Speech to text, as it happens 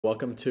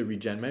Welcome to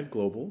RegenMed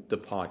Global, the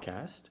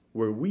podcast,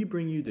 where we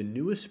bring you the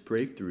newest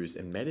breakthroughs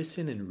in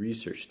medicine and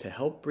research to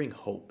help bring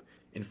hope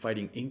in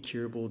fighting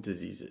incurable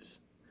diseases.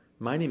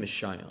 My name is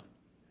Shayan.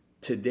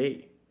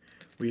 Today,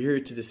 we're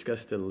here to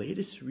discuss the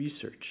latest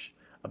research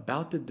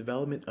about the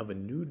development of a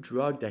new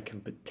drug that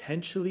can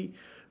potentially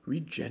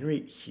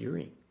regenerate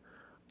hearing.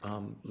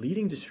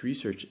 Leading this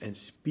research and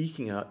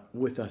speaking up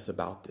with us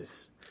about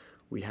this,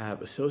 we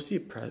have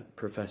Associate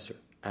Professor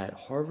at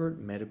Harvard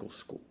Medical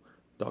School,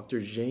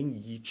 Dr.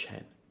 Zheng-Yi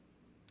Chen.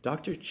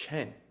 Dr.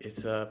 Chen,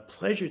 it's a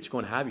pleasure to go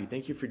and have you.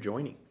 Thank you for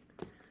joining.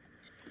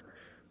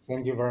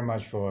 Thank you very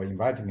much for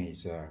inviting me.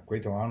 It's a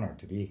great honor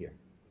to be here.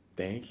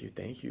 Thank you,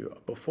 thank you.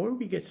 Before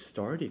we get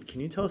started, can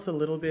you tell us a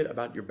little bit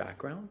about your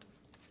background?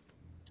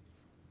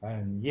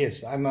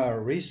 Yes, I'm a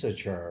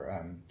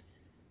researcher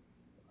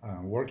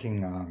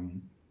working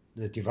on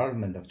the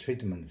development of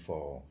treatment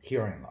for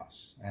hearing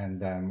loss.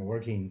 And I'm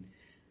working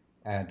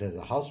at the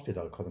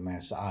hospital called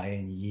Mass Eye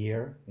and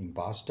Ear in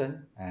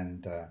Boston.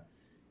 And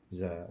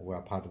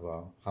we're part of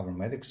a Harvard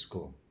Medical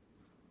School.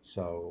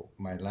 So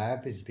my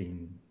lab has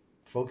been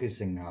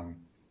focusing on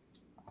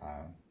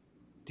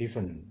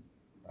different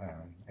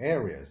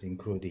areas,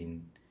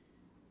 including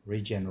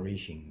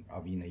regeneration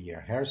of inner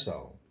ear hair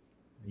cell,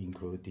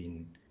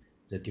 including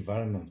the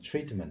development of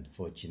treatment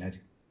for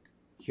genetic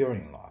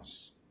hearing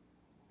loss,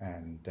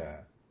 and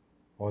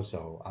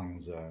also on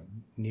the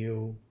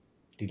new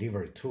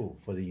delivery tool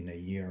for the inner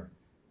ear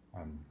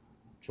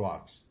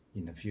drugs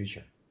in the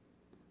future.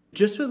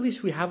 Just so at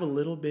least we have a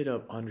little bit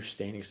of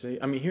understanding. So,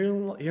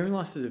 hearing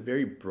loss is a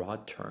very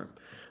broad term.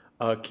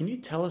 Can you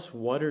tell us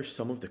what are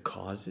some of the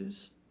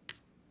causes?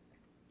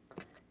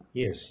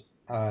 Yes,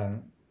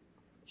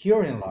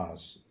 hearing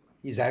loss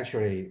is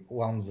actually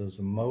one of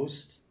the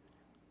most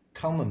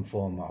common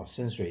form of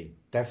sensory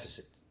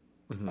deficit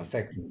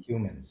affecting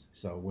humans.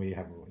 So we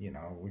have,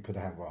 we could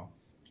have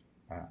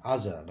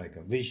other like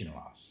a vision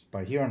loss,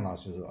 but hearing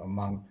loss is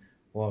among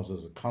one of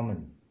those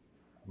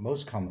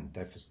most common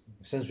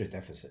sensory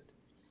deficit.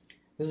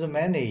 There's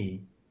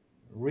many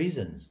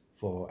reasons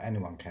for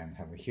anyone can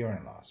have a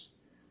hearing loss.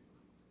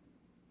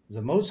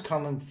 The most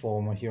common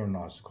form of hearing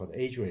loss is called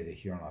age-related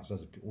hearing loss.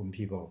 That's when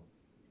people,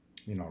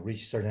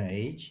 reach a certain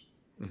age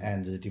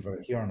and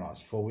develop hearing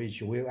loss, for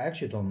which we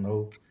actually don't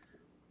know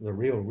the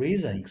real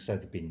reason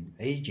except being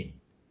aging.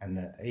 And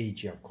the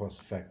age, of course,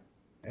 affects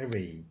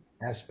every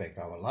aspect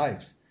of our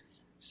lives.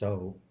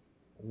 So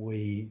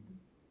we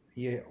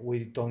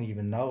don't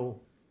even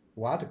know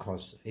what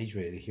causes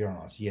age-related hearing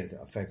loss yet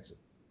affects.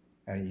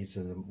 It's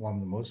one of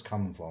the most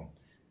common form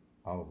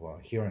of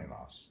hearing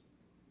loss.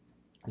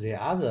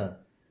 The other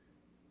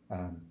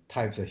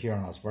types of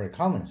hearing loss very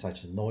common,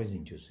 such as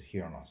noise-induced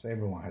hearing loss.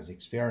 Everyone has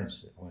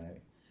experienced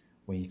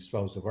when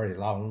exposed to very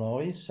loud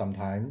noise.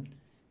 Sometimes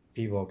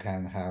people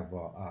can have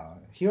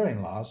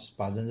hearing loss,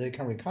 but then they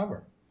can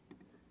recover.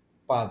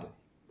 But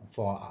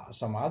for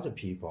some other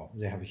people,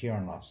 they have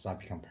hearing loss that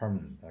become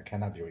permanent, that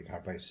cannot be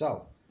recovered by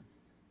itself.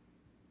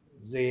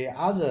 The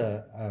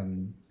other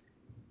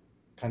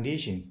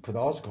condition could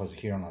also cause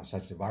hearing loss,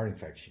 such as viral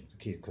infection. The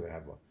kid could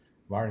have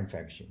a viral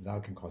infection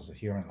that can cause a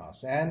hearing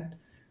loss. And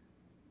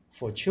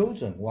for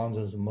children, one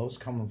of the most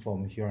common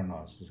form of hearing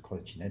loss is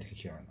called genetic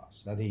hearing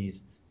loss. That is,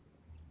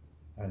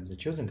 the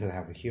children could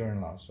have a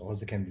hearing loss, or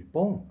they can be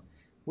born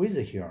with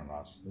a hearing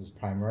loss. It's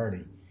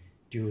primarily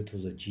due to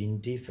the gene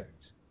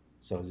defect.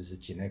 So this is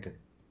genetic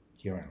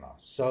hearing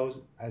loss.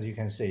 So as you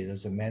can see,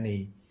 there's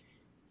many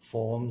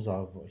forms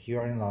of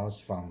hearing loss,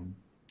 from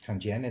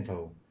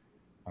congenital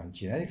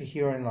genetic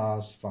hearing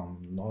loss,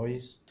 from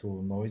noise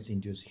to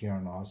noise-induced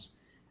hearing loss,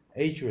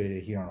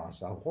 age-related hearing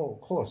loss. Of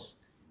course,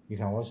 you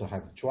can also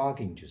have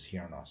drug-induced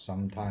hearing loss.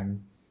 Sometimes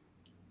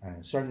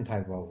certain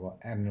type of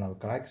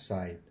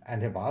aminoglycoside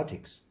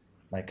antibiotics,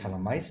 like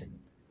kanamycin,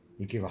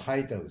 you give a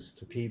high dose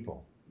to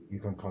people, you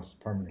can cause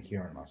permanent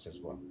hearing loss as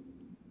well.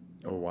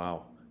 Oh,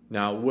 wow.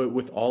 Now,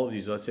 with all of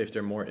these, let's say if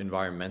they're more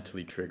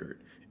environmentally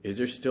triggered, is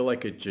there still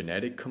like a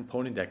genetic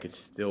component that could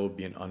still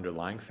be an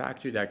underlying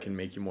factor that can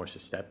make you more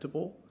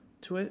susceptible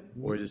to it?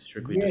 Or is it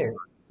strictly just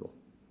biological?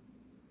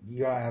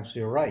 You are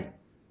absolutely right.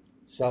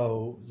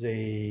 So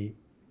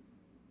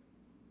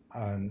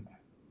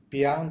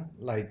beyond,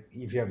 like,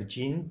 if you have a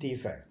gene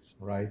defect,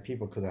 right,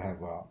 people could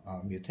have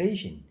a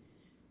mutation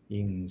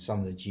in some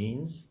of the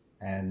genes,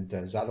 and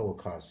that will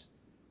cause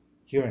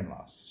hearing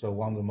loss. So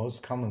one of the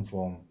most common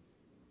form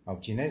of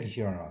genetic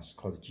hearing loss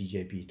called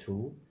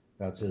GJB2.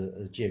 That's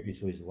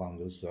GJB2 is one of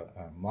those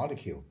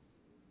molecule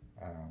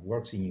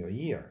works in your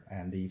ear,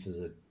 and if there's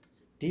a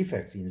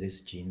defect in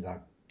this gene,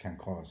 that can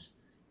cause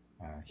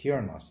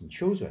hearing loss in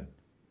children.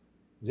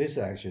 This is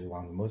actually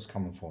one of the most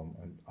common form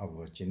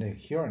of genetic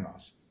hearing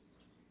loss.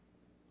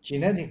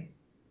 Genetic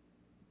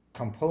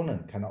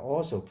component can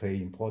also play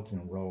an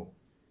important role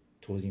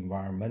to the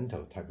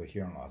environmental type of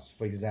hearing loss.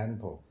 For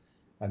example,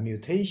 a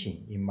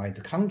mutation in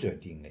mitochondrial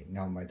DNA,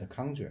 now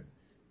mitochondrial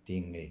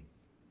DNA,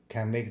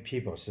 can make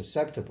people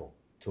susceptible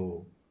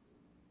to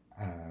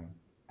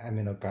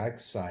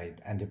aminoglycoside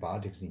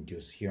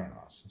antibiotics-induced hearing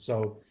loss.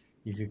 So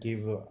if you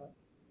give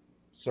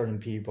certain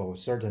people,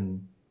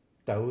 certain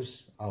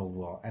dose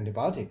of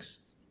antibiotics,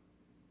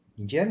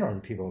 in general, the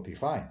people will be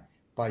fine.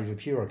 But if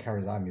people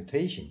carry that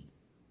mutation,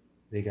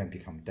 they can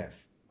become deaf.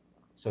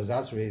 So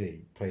that's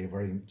really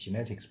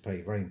genetics play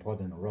a very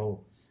important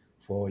role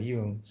for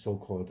even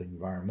so-called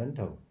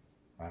environmental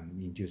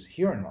induced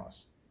hearing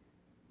loss.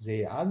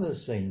 The other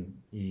thing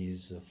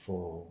is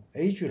for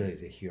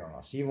age-related hearing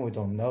loss. Even we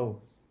don't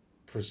know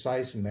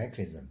precise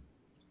mechanism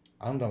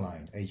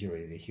underlying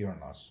age-related hearing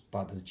loss,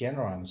 but the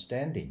general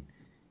understanding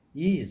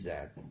is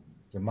that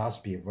there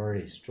must be a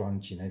very strong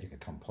genetic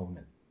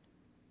component.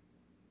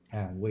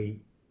 And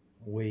we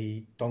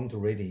don't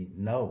really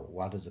know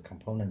what the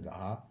components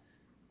are,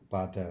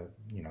 but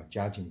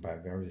judging by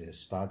various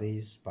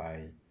studies,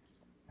 by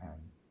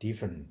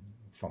different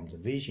from the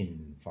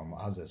vision, from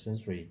other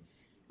sensory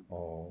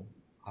or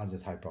other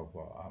type of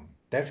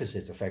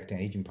deficits affecting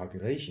aging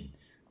population,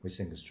 we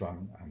think a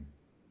strong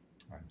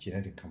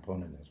genetic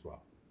component as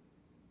well.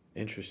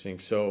 Interesting.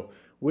 So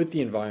with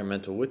the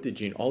environmental, with the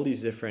gene, all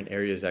these different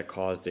areas that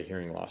cause the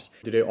hearing loss,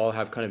 do they all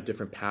have kind of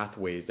different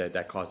pathways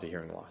that cause the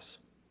hearing loss?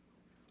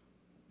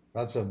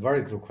 That's a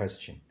very good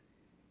question.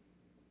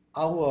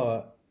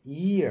 Our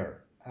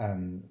ear,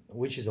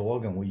 which is the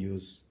organ we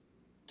use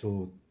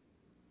to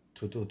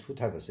do two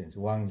types of things.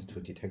 One is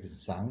to detect the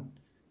sound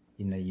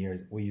in the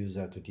ear. We use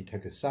that to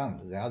detect the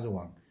sound. The other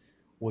one,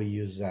 we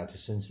use that to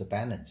sense the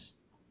balance.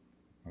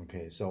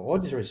 Okay, so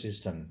auditory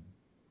system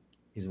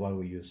is what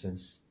we use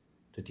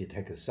to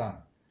detect the sound.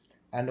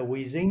 And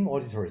within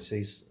auditory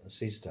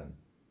system,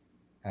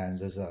 and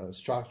there's a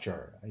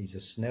structure, it's a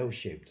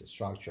snail-shaped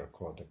structure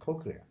called the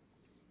cochlea.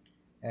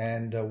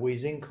 And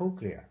within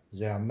cochlea,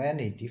 there are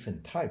many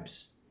different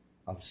types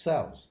of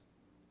cells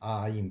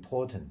are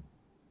important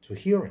to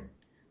hearing.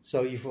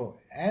 So if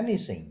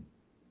anything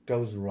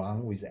goes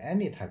wrong with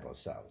any type of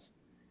cells,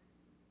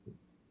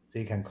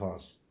 they can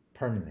cause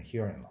permanent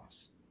hearing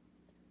loss.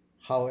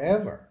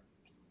 However,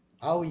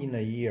 our inner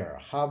ear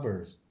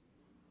harbors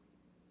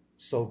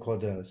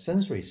so-called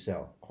sensory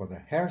cell called the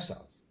hair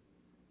cells.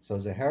 So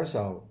the hair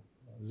cell,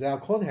 they are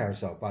called hair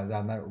cell, but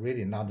they're not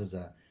really not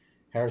the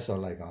hair cell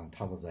like on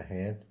top of the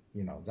head.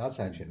 That's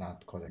actually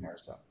not called a hair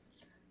cell.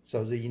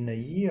 So in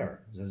the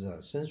ear, there's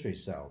a sensory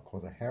cell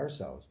called the hair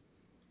cells.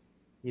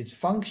 Its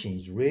function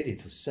is really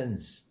to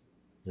sense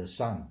the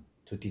sound,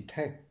 to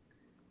detect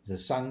the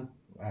sound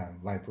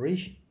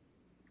vibration.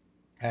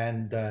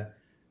 And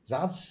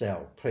that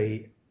cell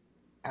play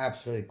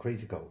absolutely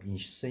critical,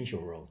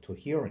 essential role to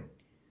hearing.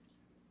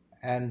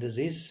 And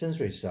this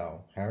sensory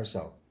cell, hair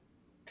cell,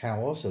 can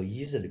also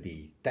easily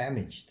be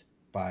damaged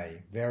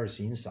by various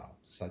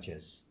insults, such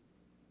as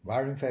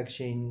viral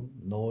infection,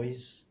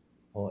 noise,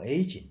 or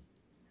aging.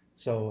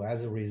 So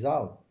as a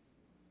result,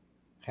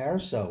 hair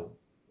cell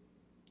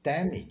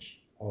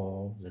damage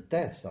or the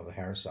death of a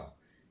hair cell,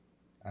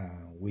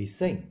 we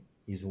think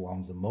is one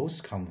of the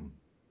most common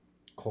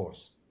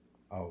cause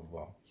of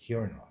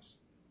hearing loss.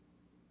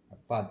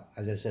 But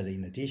as I said,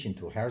 in addition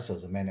to hair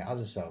cells, many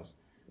other cells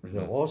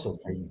will also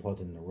play an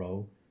important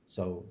role.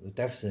 So the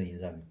deficit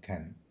in them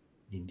can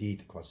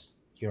indeed cause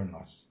hearing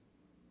loss.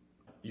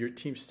 Your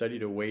team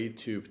studied a way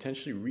to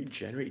potentially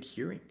regenerate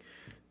hearing.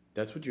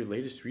 That's what your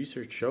latest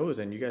research shows,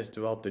 and you guys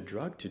developed a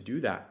drug to do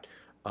that,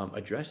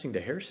 addressing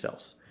the hair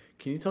cells.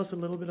 Can you tell us a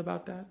little bit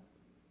about that?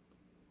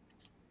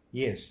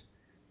 Yes.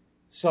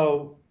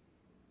 So,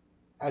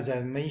 as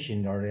I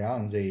mentioned early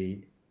on,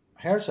 the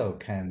hair cell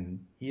can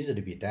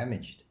easily be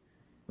damaged,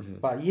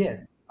 but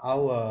yet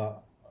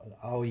our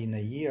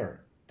inner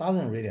ear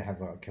doesn't really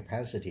have a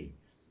capacity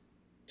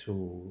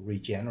to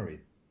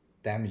regenerate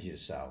damaged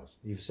cells.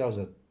 If cells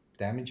are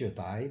damaged or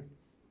die,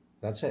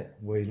 that's it.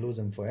 We lose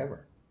them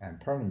forever and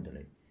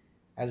permanently.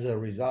 As a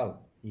result,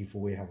 if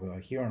we have a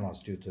hearing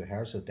loss due to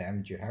hair cell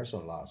damage or hair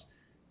cell loss,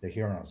 the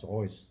hearing loss is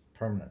always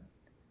permanent.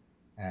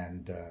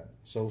 And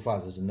so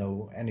far, there's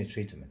any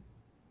treatment,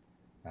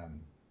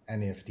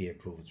 any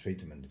FDA-approved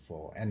treatment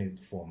for any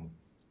form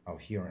of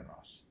hearing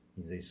loss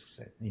in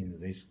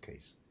this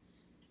case.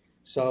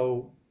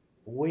 So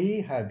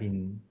we have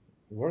been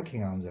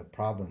working on the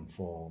problem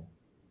for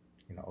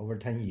over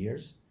 10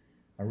 years,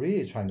 and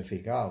really trying to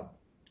figure out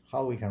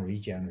how we can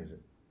regenerate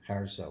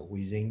hair cell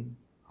within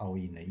our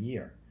inner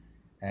ear,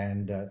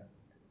 and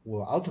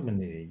will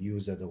ultimately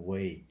use as a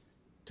way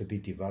to be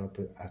develop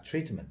a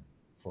treatment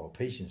for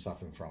patients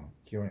suffering from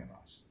hearing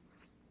loss.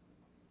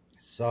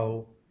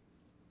 So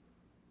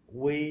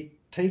we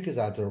take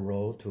that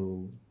role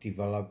to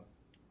develop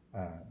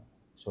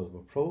sort of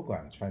a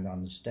program trying to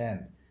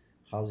understand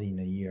how the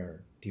inner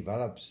ear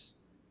develops,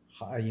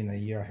 how inner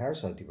ear hair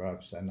cell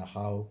develops, and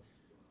how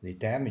they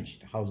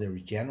damaged, how they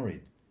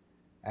regenerate.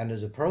 And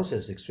the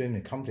process is extremely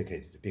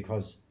complicated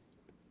because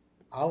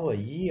our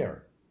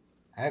ear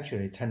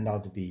actually turned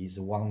out to be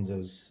one of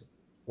those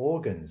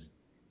organs,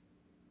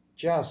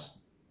 just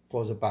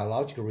for the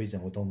biological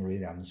reason we don't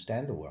really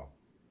understand well,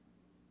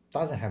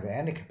 doesn't have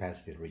any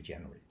capacity to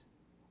regenerate.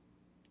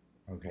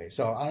 Okay,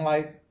 so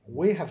unlike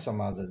we have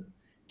some other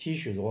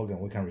tissues,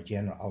 organ, we can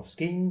regenerate. Our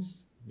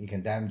skins, you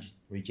can damage,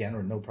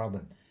 regenerate, no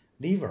problem.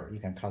 Liver, you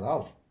can cut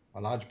off,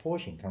 a large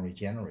portion can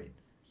regenerate.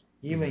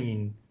 Even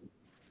in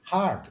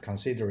heart,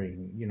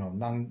 considering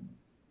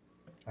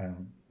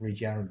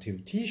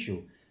non-regenerative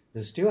tissue,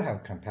 they still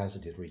have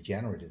capacity to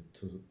regenerate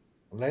to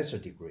a lesser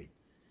degree.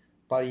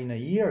 But in the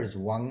ear is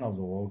one of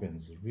the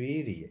organs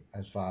really,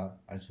 as far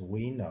as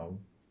we know,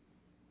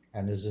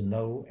 and there's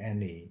no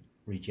any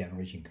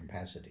regeneration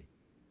capacity.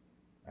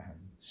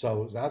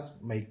 So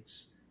that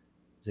makes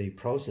the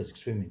process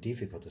extremely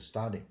difficult to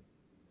study.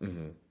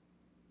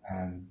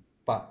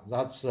 But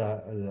that's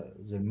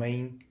the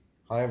main,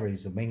 however,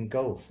 is the main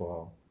goal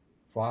for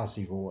us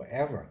if we're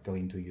ever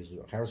going to use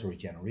health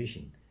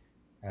regeneration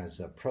as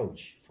an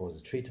approach for the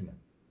treatment.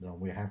 Then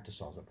we have to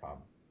solve the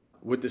problem.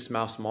 With this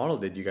mouse model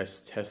that you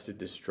guys tested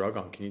this drug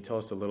on, can you tell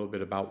us a little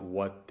bit about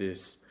what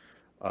this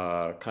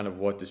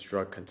what this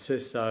drug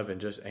consists of,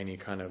 and just any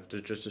kind of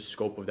just the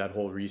scope of that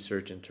whole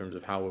research in terms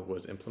of how it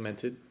was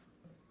implemented?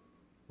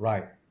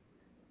 Right.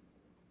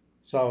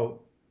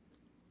 So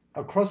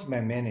across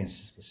many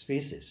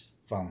species,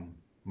 from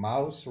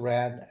mouse,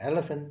 rat,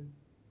 elephant,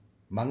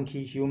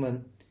 monkey,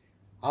 human,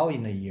 all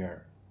in the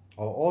ear,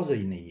 or all the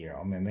inner ear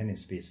of many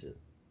species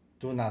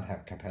do not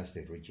have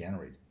capacity to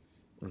regenerate.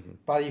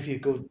 But if you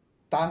go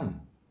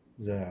down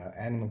the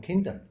animal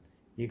kingdom,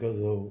 you go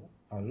to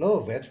a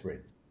lower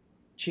vertebrate,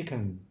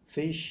 chicken,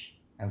 fish,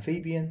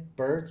 amphibian,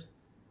 birds,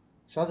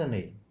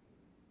 suddenly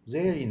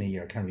their inner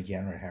ear can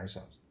regenerate hair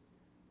cells.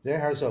 Their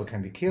hair cell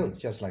can be killed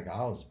just like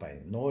ours by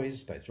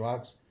noise, by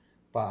drugs,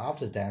 but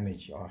after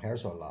damage or hair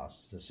cell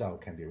loss, the cell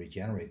can be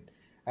regenerated.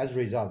 As a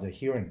result, the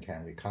hearing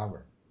can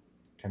recover,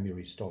 can be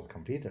restored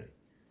completely.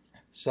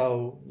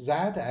 So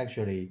that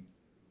actually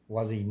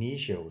was the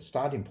initial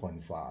starting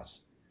point for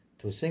us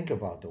to think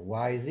about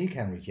why they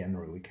can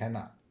regenerate, we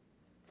cannot.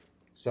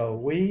 So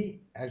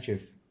we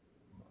actually,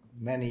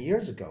 many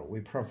years ago,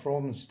 we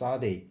performed a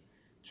study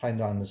trying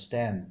to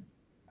understand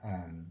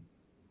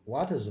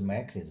what is the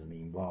mechanism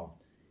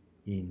involved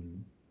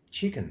in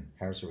chicken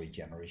hair cell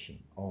regeneration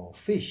or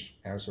fish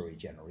hair cell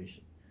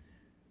regeneration.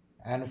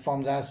 And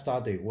from that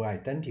study, we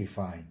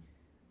identified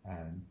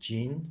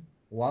gene.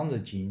 One of the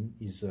gene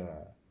is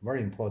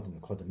very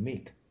important called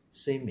MYC,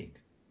 c-MYC.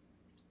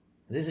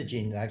 This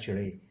gene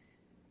actually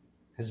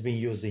has been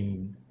used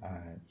in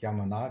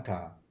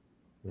Yamanaka,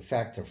 the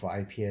factor for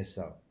iPS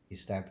cell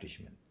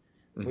establishment.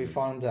 We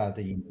found that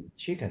in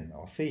chicken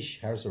or fish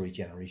hair cell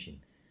regeneration,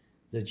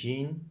 the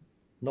gene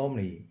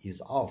normally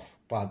is off,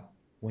 but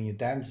when you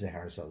damage the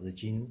hair cell, the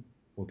gene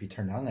will be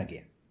turned on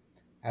again.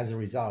 As a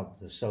result,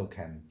 the cell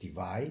can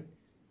divide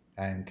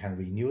and can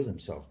renew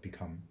themselves,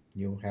 become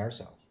new hair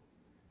cells.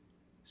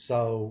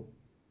 So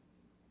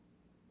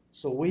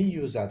we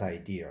use that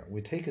idea.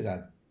 We take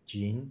that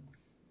gene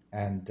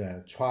and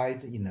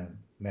tried in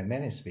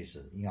many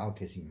species, in our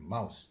case in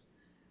mouse.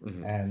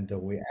 And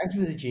we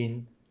activate the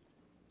gene.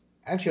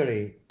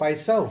 Actually, by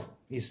itself,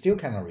 it still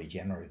cannot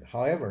regenerate.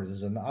 However,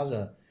 there's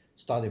another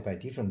study by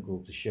different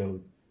groups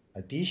showed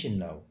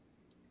additional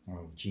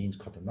genes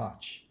called the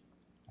notch.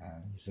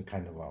 It's a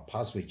kind of a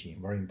pathway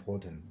gene, very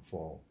important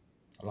for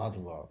a lot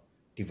of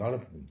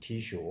development,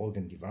 tissue,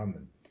 organ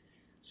development.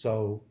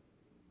 So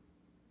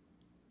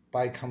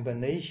by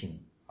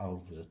combination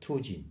of the two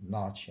genes,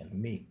 notch and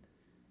MYC,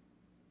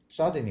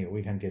 suddenly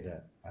we can get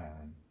a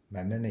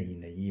mammalian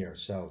in the ear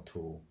cell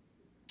to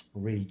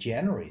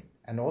regenerate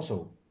and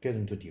also get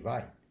them to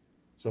divide.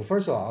 So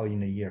first of all, our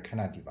inner ear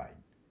cannot divide.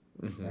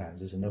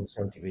 There's no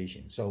cell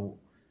division. So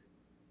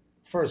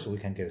first, we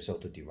can get a cell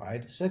to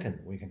divide. Second,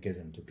 we can get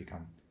them to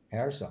become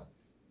hair cell.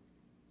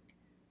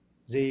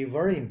 The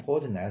very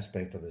important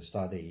aspect of the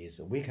study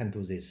is we can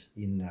do this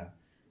in a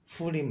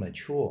fully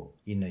mature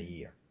inner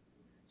ear.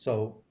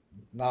 So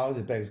now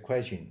the begs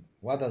question,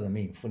 what does it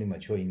mean, fully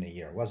mature inner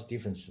ear? What's the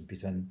difference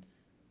between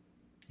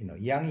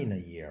young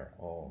inner ear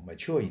or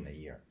mature inner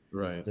ear?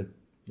 Right.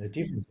 The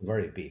difference is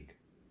very big.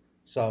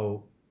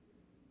 So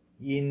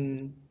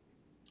in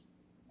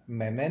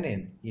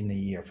mammalian inner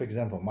ear, for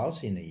example,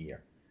 mouse inner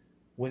ear,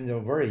 when they're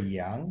very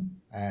young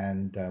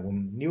and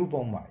when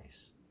newborn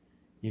mice,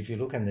 if you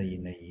look at the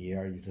inner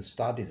ear, you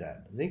study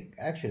that, they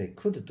actually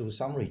could do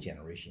some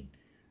regeneration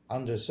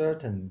under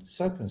certain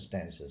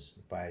circumstances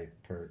by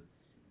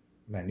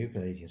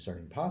manipulating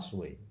certain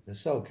pathway. The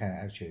cell can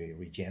actually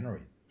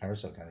regenerate, hair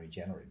cell can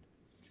regenerate.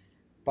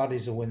 But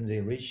it's when they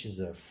reach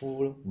the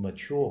full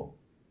mature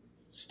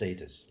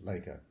status,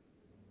 like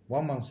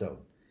 1 month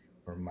old,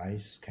 where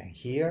mice can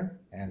hear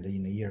and the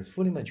inner ear is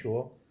fully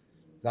mature,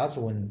 that's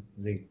when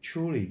they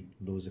truly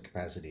lose the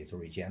capacity to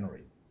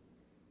regenerate.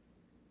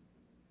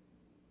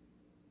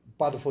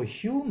 But for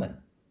human,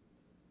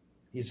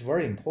 it's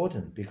very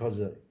important because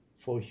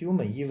for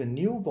human, even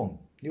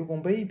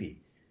newborn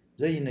baby,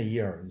 the inner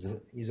ear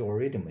is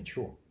already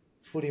mature,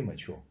 fully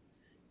mature.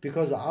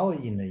 Because our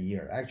inner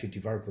ear actually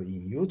developed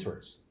in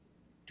uterus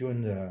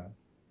during the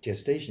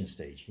gestation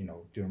stage,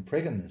 during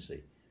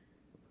pregnancy.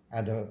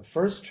 At the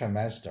first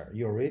trimester,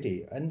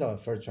 end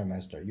of first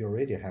trimester, you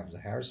already have the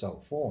hair cell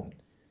formed.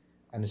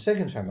 And the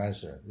second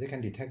trimester, they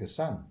can detect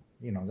sound.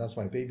 That's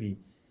why baby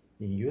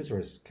in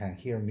uterus can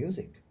hear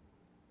music.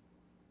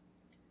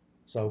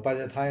 So by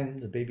the time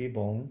the baby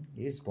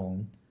is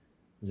born,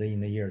 then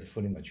in a year it's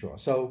fully mature.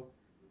 So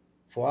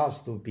for us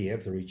to be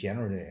able to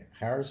regenerate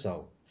hair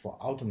cell for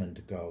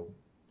ultimate goal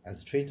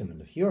as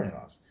treatment of hearing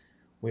loss,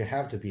 we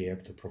have to be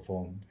able to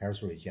perform hair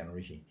cell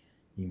regeneration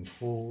in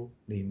fully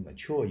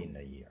mature in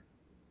a year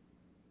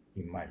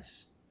in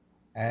mice.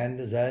 And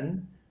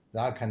then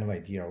that kind of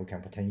idea we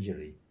can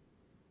potentially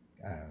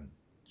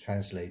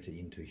translate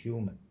into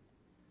human.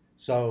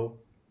 So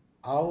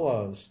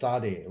our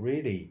study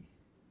really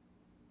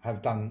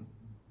have done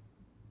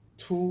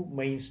two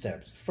main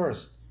steps.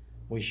 First,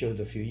 we showed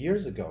a few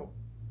years ago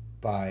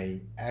by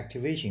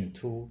activation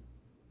two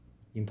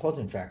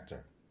important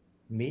factor,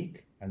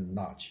 MIG and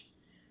Notch.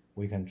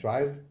 We can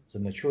drive the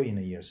mature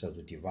inner ear cell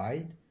to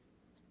divide,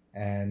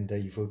 and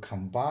if we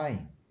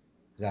combine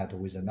that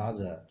with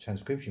another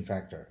transcription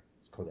factor,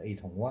 it's called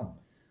ATON1,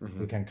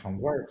 we can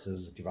convert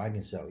those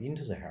dividing cell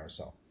into the hair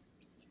cell.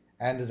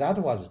 And that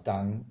was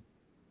done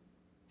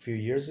a few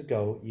years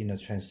ago in a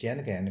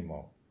transgenic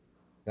animal.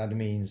 That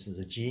means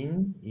the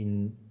gene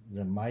in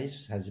the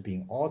mice has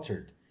been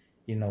altered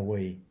in a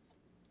way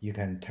you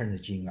can turn the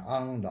gene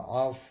on or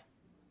off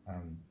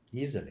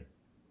easily.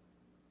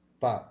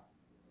 But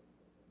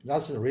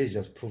that's really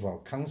just proof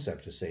of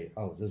concept to say,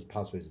 oh, this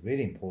pathway is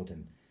really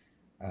important.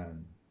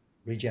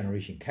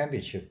 Regeneration can be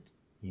achieved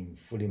in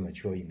fully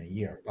mature in a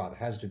year, but it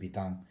has to be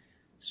done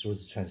through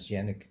the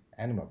transgenic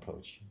animal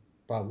approach.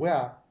 But we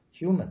are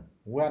human.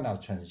 We are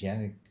not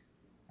transgenic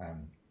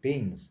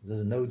beings.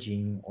 There's no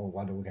gene or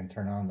what we can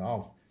turn on and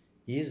off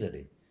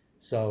easily.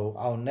 So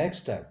our next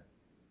step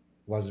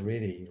was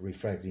really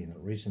reflected in a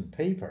recent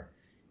paper,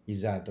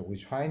 is that we're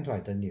trying to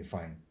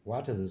identify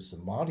what are those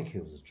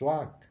molecules,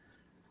 drug,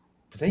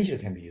 potentially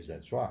can be used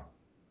as drug,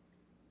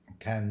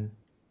 can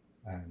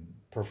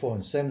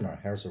perform similar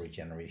hair cell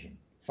regeneration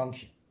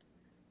function.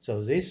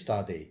 So this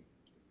study,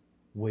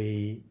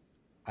 we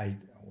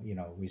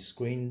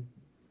screen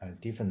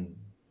different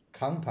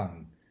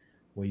compound.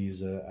 We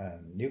use a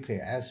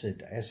nucleic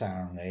acid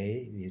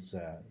siRNA. It's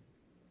a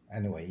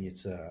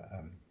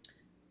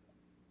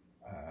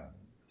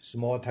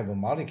small type of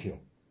molecule.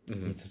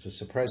 It's to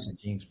suppress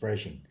gene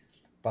expression.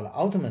 But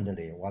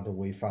ultimately, what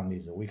we found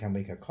is we can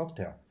make a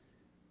cocktail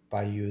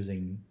by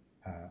using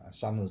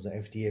some of the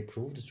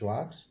FDA-approved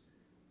drugs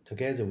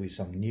together with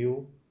some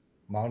new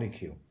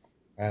molecule.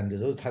 And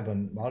those type of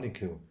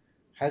molecule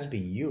has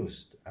been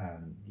used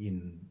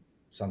in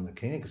some of the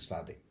clinical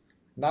study.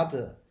 Not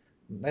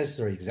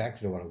necessarily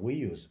exactly what we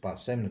use, but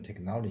similar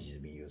technology is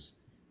being used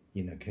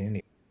in the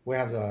clinic. We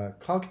have the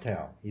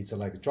cocktail. It's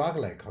like a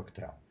drug-like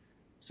cocktail.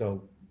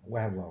 So we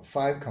have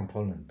 5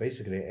 components.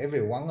 Basically,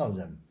 every one of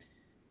them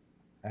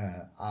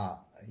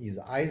is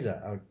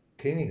either a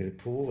clinically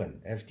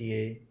proven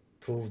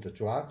FDA-approved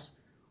drugs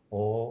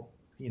or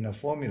in a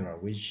formula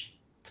which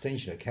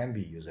potentially can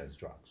be used as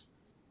drugs.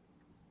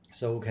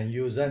 So we can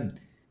use them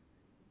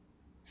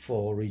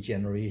for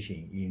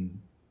regeneration in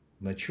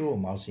mature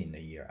mouse in the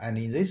ear. And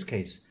in this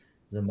case,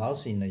 the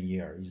mouse in the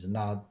ear is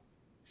not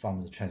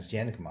from the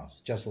transgenic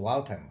mouse, just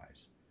wild type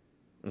mice.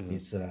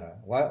 It's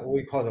what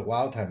we call the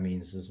wild type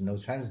means there's no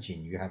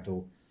transgene. You have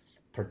to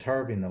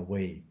perturb in a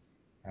way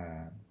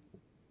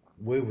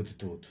we would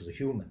do to the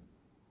human.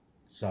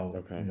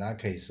 So in that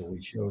case,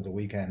 we showed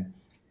we can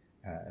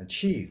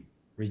achieve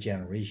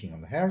regeneration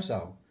of the hair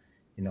cell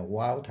in a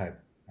wild type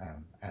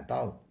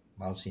adult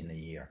mouse in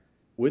the ear.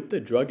 With the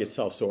drug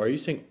itself, so are you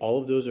saying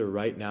all of those are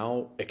right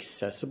now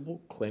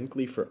accessible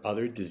clinically for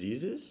other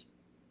diseases?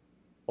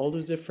 All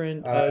those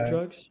different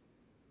drugs?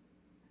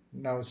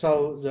 No,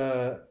 so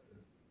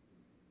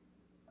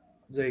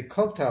the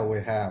cocktail we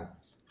have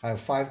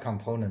 5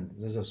 components.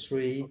 There's a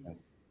 3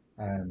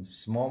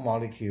 small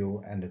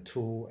molecule and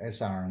 2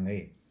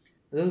 siRNA.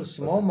 Those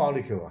small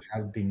molecules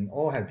have been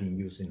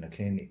used in the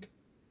clinic.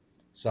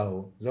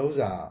 So those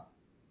are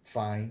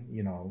fine,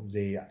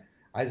 they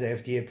either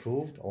FDA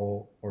approved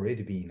or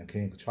already been in a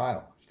clinical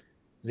trial.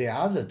 The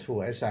other 2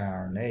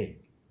 siRNA,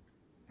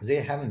 they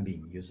haven't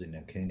been used in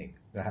the clinic,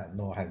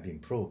 nor have been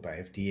approved by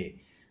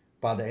FDA.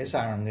 But the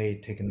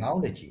siRNA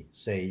technology,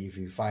 say if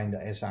you find the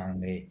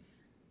siRNA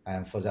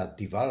and for that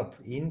develop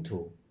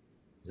into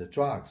the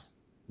drugs,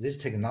 this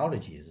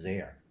technology is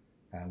there,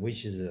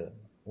 which is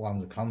one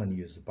of the common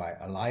used by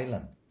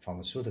Alnylam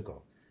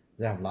Pharmaceutical.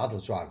 They have a lot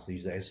of drugs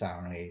use the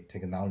siRNA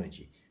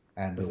technology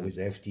and with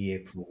FDA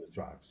approved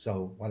drugs.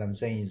 So what I'm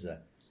saying is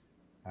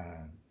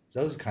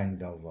those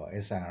kind of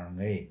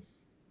siRNA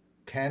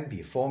can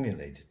be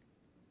formulated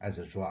as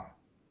a drug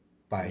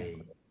by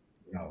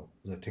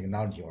the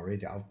technology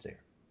already out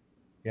there.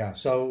 Yeah,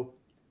 so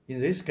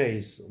in this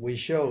case, we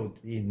showed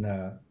in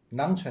a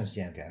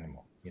non-transgenic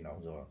animal,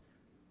 the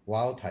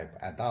wild type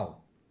adult,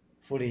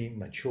 fully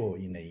mature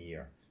in a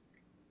year.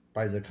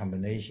 By the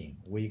combination,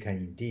 we can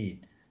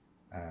indeed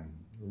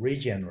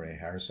regenerate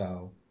hair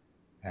cell,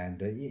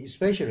 and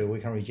especially we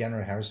can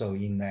regenerate hair cell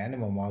in the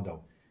animal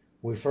model.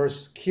 We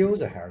first kill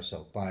the hair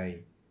cell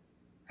by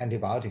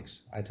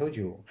antibiotics. I told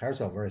you hair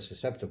cell very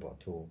susceptible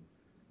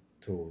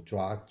to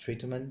drug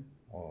treatment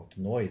or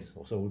to noise,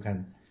 so we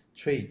can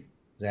treat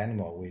the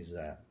animal with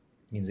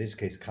in this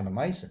case,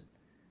 kanamycin,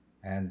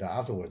 and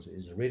afterwards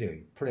is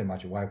really pretty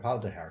much wipe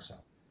out the hair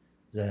cell.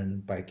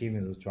 Then by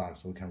giving those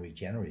drugs, we can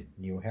regenerate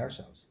new hair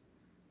cells.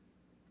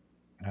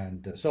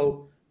 And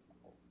so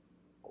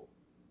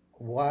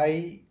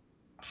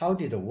how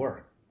did it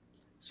work?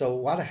 So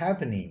what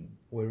happening,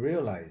 we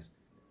realize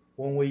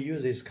when we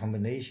use this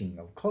combination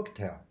of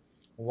cocktail,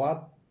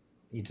 what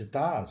it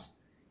does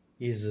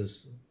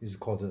is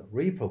called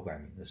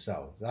reprogramming the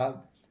cell.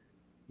 That,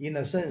 in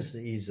a sense,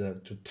 is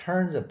to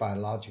turn the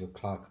biological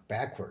clock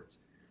backwards.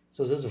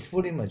 So those are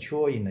fully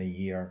mature in a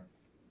year.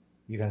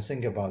 You can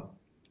think about,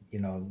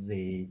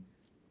 the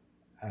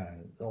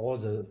all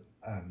the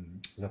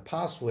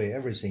pathway,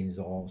 everything is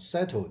all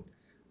settled,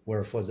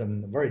 where for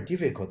them very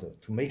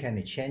difficult to make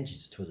any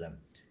changes to them,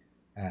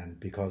 and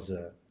because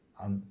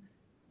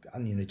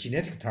in the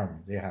genetic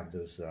term they have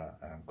this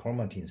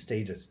chromatin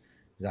status,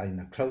 they are in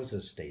a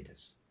closed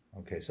status.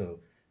 Okay, so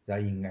they are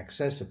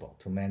inaccessible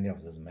to many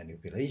of those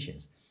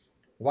manipulations.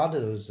 What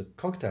those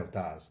cocktail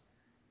does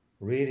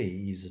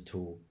really is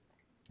to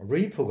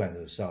reprogram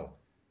the cell,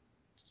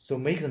 so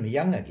make them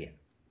young again.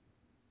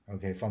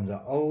 Okay, from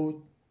the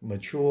old,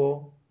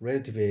 mature,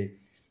 relatively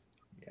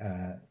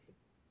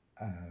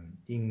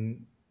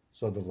in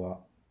sort of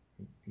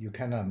you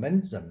cannot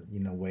amend them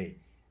in a way,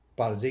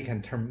 but they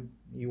can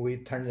we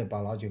turn the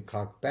biological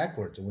clock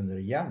backwards when they're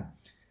young.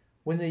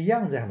 When they're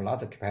young, they have a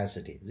lot of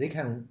capacity. They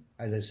can,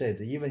 as I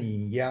said, even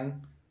in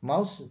young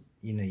mouse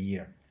in a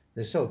year,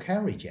 the cell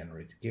can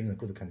regenerate given a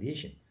good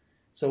condition.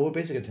 So we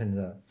basically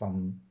turn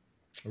from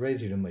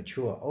relatively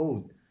mature,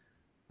 old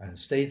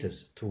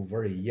status to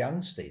very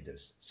young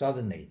status.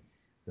 Suddenly,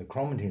 the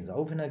chromatin is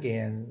open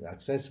again,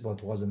 accessible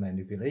to all the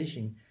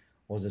manipulation,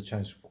 or the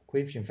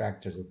transcription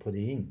factors are put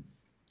in.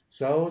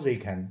 So they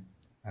can,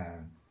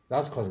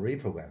 that's called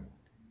reprogramming.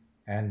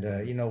 And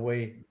in a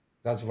way,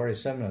 that's very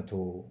similar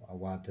to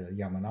what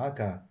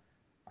Yamanaka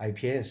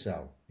iPS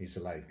cell is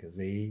like.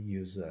 They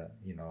use,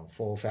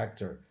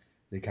 4-factor.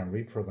 They can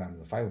reprogram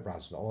the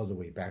fibroblasts all the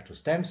way back to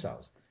stem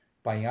cells.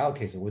 But in our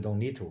case, we don't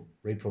need to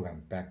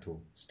reprogram back to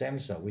stem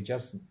cell. We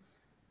just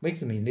make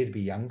them a little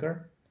bit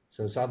younger.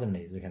 So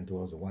suddenly they can do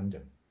all the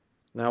wonder.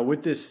 Now,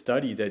 with this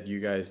study that you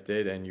guys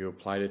did and you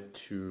applied it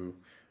to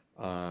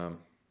the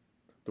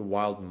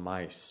wild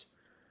mice,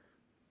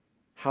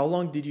 how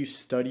long did you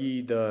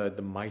study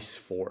the mice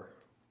for?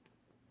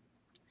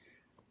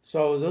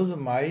 So those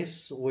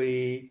mice,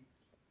 we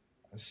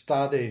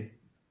studied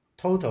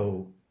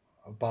total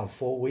about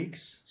 4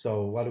 weeks.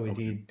 So what we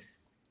did,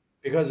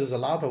 because there's a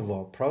lot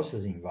of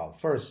process involved.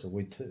 First,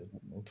 we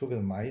took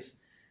the mice.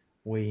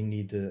 We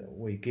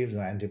give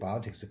them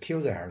antibiotics to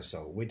kill the hair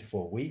cell. Wait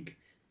for a week,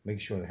 make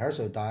sure the hair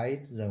cell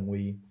died. Then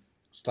we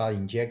start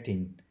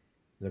injecting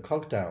the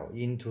cocktail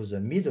into the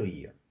middle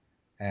ear,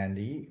 and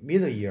the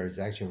middle ear is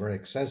actually very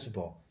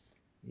accessible.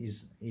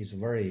 Is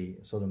very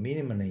sort of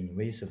minimally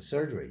invasive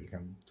surgery. You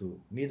can do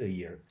middle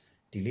ear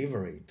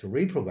delivery to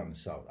reprogram the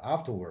cell.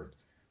 Afterward,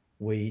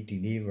 we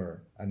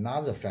deliver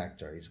another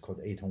factor. It's called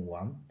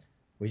ATON1,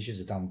 which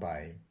is done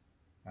by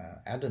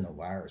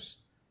adenovirus.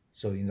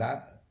 So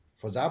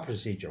for that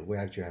procedure, we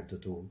actually have to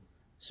do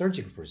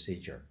surgical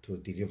procedure to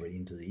deliver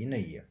into the inner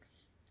ear.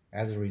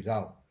 As a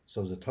result,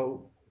 so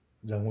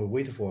then we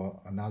wait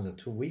for another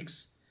 2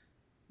 weeks,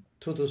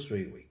 2 to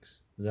 3 weeks.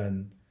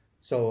 Then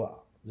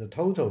so the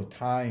total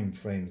time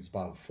frame is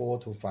about 4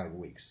 to 5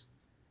 weeks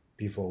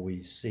before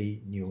we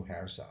see new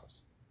hair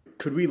cells.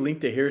 Could we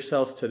link the hair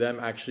cells to them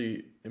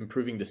actually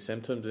improving the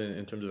symptoms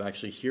in terms of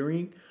actually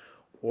hearing,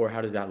 or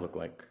how does that look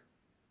like?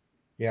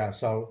 Yeah,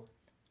 so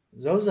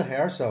those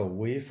hair cells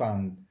we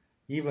found,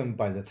 even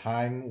by the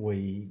time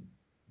we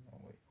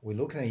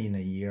look at it in a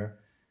year,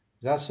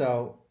 that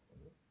cell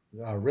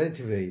are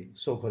relatively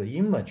so-called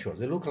immature.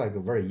 They look like a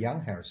very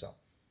young hair cell.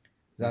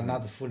 They're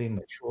not fully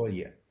mature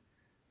yet.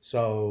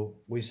 So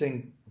we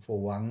think, for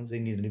one, they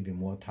need a little bit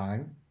more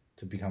time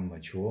to become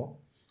mature.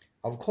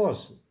 Of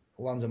course,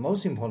 one of the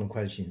most important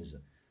questions is,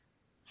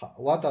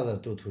 what does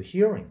it do to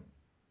hearing?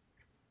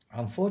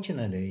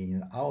 Unfortunately,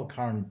 in our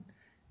current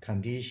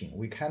condition,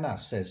 we cannot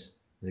assess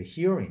the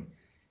hearing.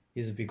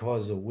 Is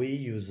because we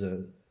use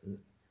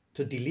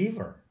to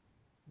deliver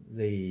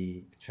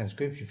the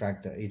transcription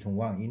factor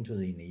ATON1 into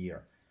the inner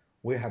ear.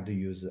 We have to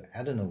use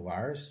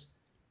adenovirus,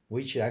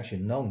 which is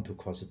actually known to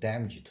cause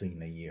damage to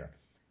inner ear.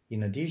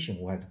 In addition,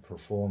 we had to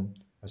perform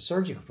a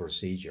surgical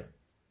procedure.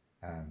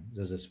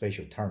 There's a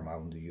special term, I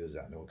want to use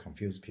that, it will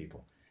confuse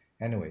people.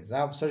 Anyway,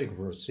 that surgical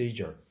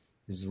procedure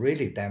is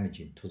really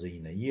damaging to the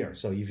inner ear.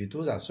 So if you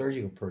do that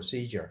surgical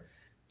procedure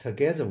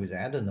together with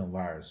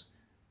adenovirus,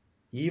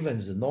 even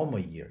the normal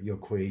ear, you'll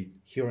create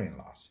hearing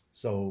loss.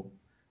 So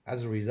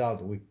as a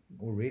result, we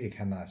really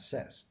cannot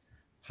assess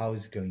how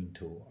it's going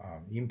to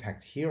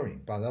impact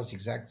hearing. But that's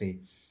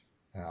exactly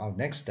our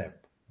next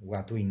step. We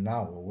are doing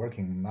now, we're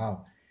working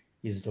now,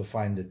 is to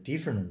find a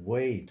different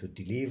way to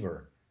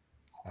deliver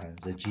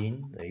the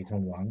gene, the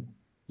ATON1,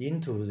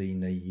 into the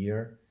inner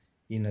ear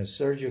in a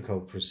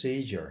surgical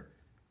procedure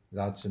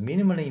that's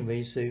minimally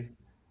invasive,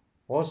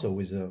 also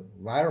with a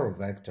viral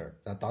vector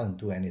that doesn't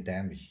do any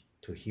damage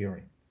to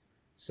hearing.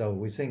 So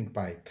we think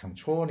by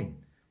controlling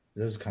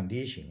those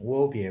conditions,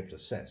 we'll be able to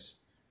assess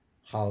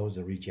how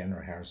the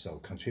regenerative hair cell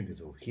contribute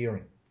to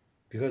hearing.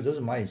 Because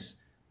those mice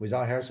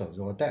without hair cells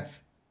are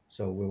deaf.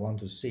 So we want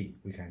to see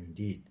we can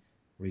indeed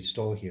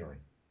restore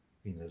hearing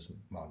in this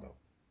model.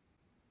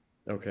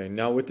 Okay.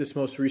 Now, with this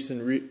most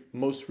recent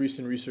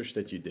research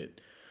that you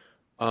did,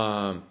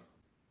 what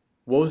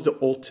was the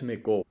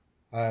ultimate goal?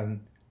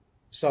 Um,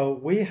 so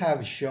we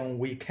have shown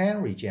we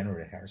can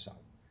regenerate hair cell.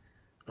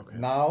 Okay.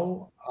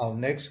 Now our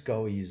next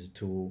goal is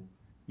to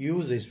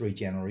use this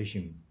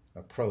regeneration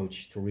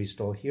approach to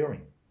restore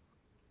hearing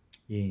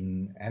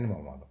in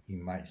animal model,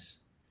 in mice.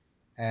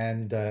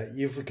 And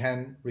if we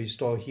can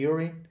restore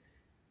hearing,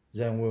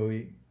 then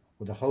we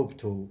would hope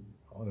to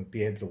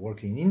be able to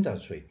work in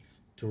industry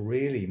to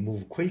really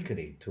move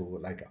quickly to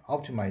like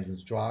optimize the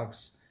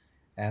drugs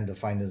and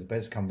find the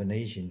best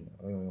combination,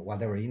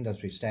 whatever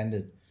industry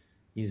standard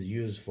is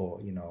used for,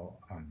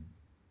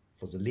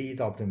 for the lead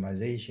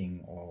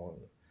optimization or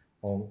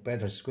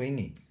better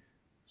screening,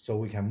 so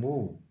we can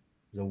move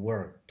the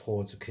work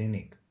towards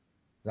clinic.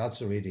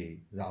 That's really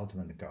the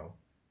ultimate goal,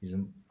 is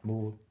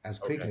move as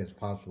Okay. quickly as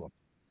possible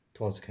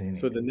towards So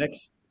clinic. the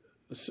next,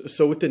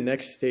 so with the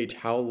next stage,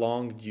 how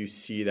long do you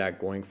see that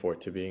going for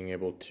to being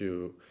able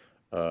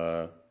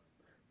uh,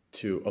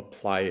 to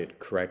apply it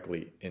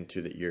correctly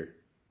into the ear?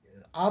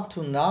 Up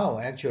to now,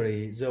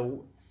 actually,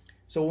 so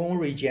when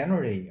we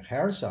regenerate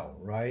hair cell,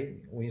 right?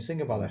 When you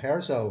think about the Mhm.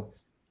 hair cell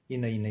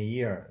in a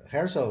year,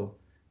 hair cell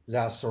they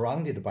are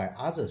surrounded by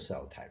other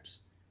cell types.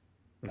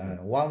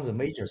 Mhm. One of the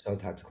major cell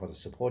types called the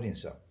supporting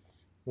cell.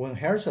 When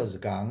hair cell is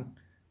gone,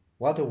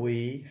 what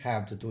we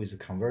have to do is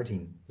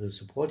converting the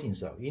supporting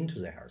cell into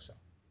the hair cell.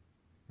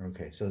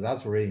 Okay, so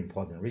that's really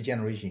important.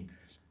 Regeneration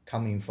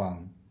coming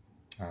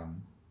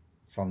um,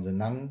 from the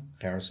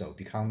non-hair cell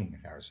becoming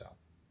hair cell.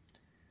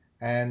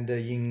 And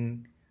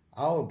in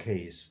our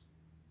case,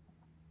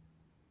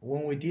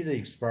 when we did the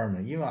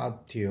experiment, even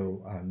up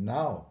till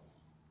now,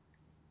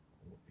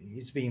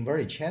 it's been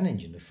very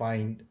challenging to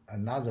find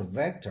another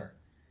vector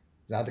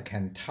that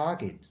can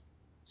target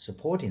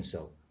supporting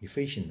cell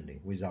efficiently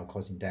without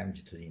causing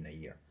damage to the inner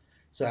ear.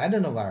 So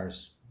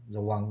adenovirus,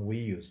 the one we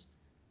use,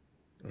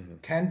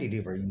 Mhm. can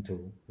deliver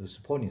into the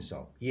supporting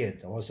cell,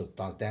 yet also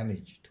does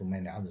damage to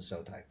many other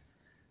cell types.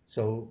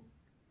 So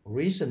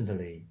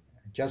recently,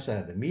 just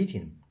at the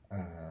meeting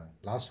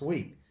last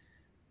week,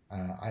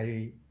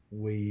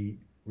 we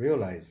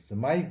realized there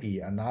might be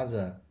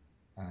another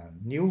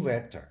new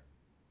vector.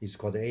 It's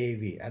called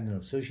AAV,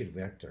 adeno-associated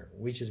vector,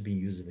 which has been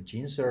used for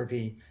gene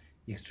therapy,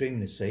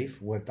 extremely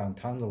safe. We've done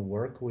tons of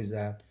work with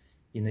that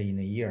in a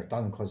year,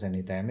 doesn't cause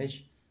any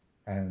damage.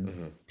 And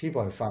Mhm.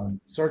 people have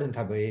found certain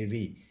type of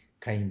AAV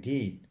can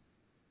indeed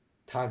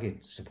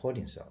target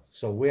supporting cells.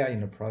 So we are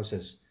in the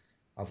process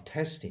of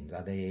testing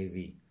that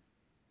AAV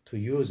to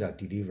use that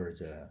deliver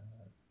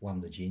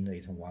the gene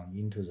 801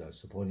 into the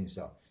supporting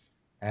cell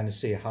and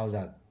see how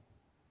that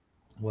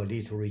will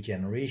lead to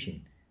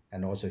regeneration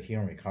and also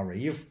hearing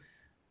recovery. If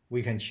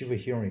we can achieve a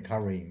hearing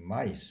recovery in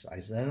mice,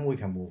 then we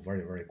can move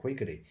very, very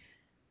quickly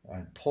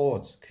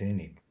towards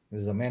clinic.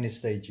 There's many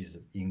stages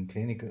in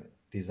clinical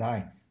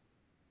design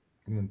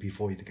even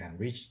before it can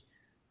reach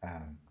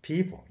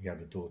people. You have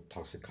to do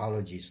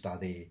toxicology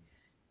study,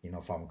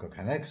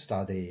 pharmacokinetic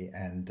study,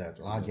 and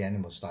large Mhm.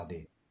 animal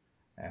study.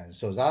 And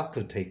so that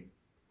could take,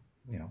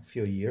 a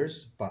few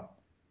years, but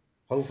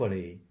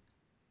hopefully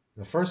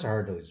the first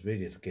hurdle is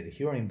really to get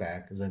hearing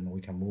back, then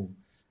we can move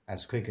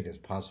as quickly as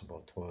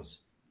possible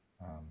towards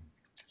um,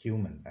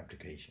 human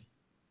application.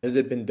 Has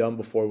it been done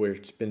before where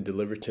it's been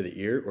delivered to the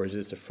ear, or is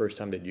this the first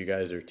time that you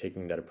guys are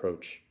taking that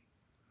approach?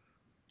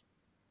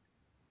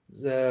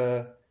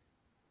 The,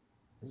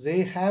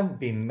 there have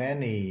been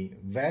many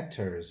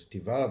vectors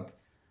developed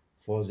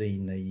for the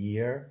inner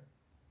ear,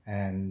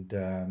 and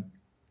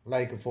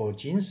like for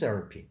gene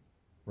therapy,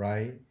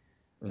 right?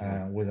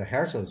 Hmm. With the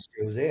hair cells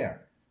still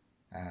there,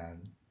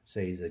 and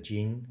say the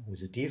gene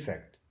with a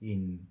defect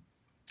in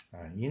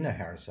the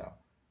hair cell,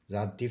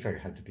 that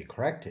defect had to be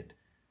corrected.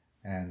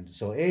 And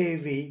so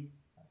AAV,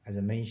 as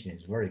I mentioned,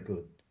 is very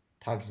good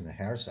targeting the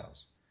hair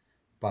cells.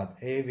 But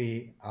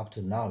AAV up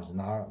to now is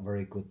not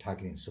very good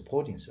targeting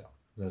supporting cells,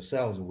 the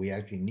cells we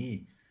actually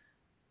need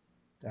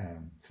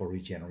for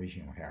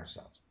regeneration of hair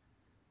cells.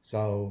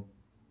 So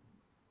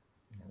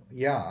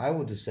yeah, I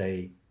would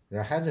say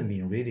there hasn't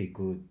been really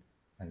good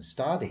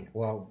study.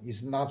 Well,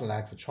 it's not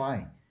lack of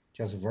trying,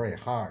 just very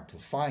hard to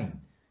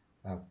find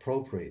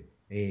appropriate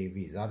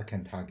AAV that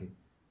can target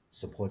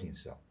supporting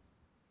cell.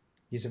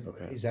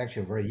 Okay. It's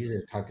actually very easy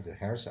to target the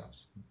hair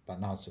cells, but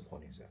not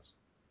supporting cells.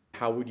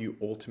 How would you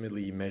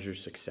ultimately measure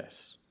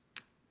success?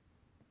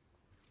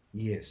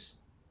 Yes.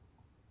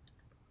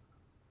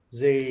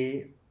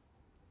 The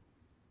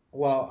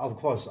Well, of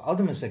course,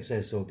 ultimate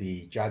success will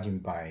be judging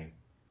by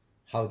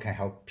how it can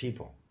help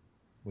people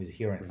with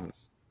hearing Hmm.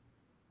 loss.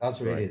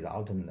 That's really Right. the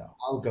ultimate.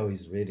 Our goal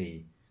is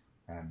really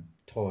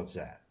towards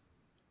that.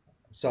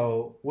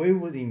 So we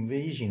would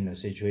envision a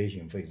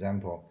situation, for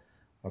example,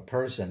 a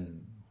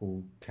person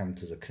who came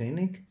to the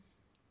clinic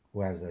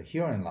who has a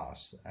hearing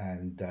loss,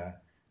 and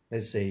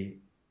let's say,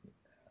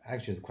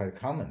 actually it's quite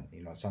common.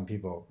 Some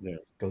people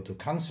go to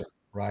concert,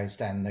 right?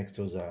 Stand next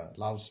to the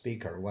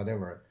loudspeaker,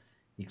 whatever,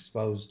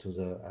 exposed to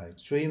the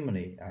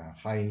extremely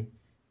high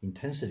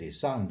intensity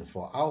sound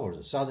for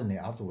hours. Suddenly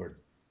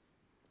afterward,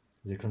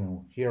 they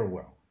couldn't hear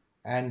well.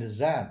 And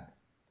that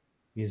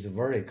is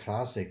very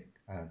classic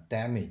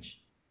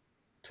damage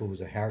to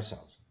the hair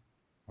cells.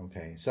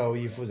 Okay, so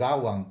if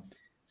that one,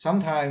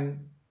 sometimes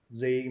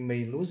they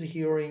may lose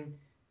hearing,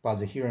 but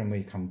the hearing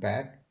may come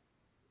back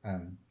a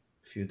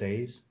few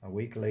days, a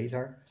week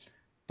later.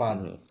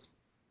 But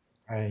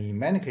in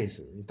many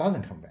cases, it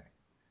doesn't come back.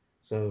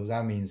 So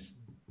that means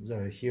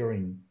the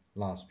hearing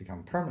loss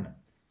become permanent.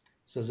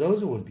 So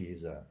those would be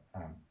the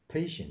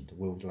patient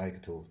we would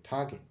like to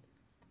target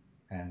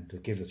and to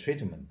give the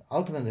treatment.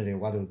 Ultimately,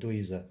 what we'll do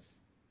is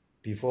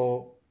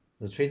before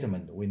the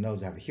treatment, we know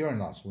they have hearing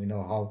loss. We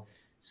know how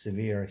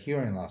severe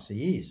hearing loss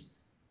is,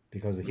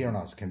 because the hearing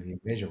loss can be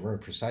measured very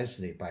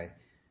precisely by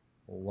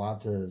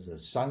what the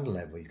sound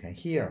level you can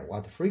hear,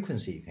 what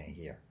frequency you can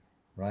hear,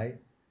 right?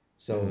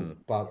 So,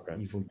 but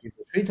if we give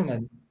the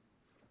treatment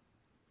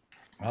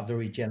after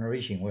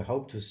regeneration, we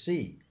hope to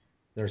see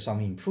there's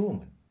some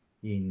improvement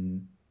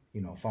in,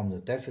 from the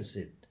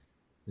deficit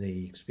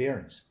they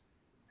experience.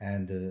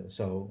 And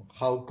so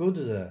how good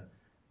the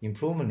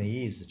improvement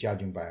is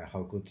judging by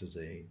how good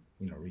the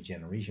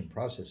regeneration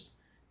process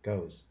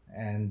goes.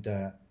 And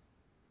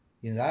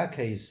in that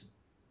case,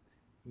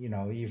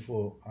 if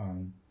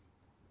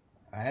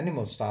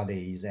animal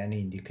study is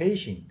any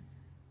indication,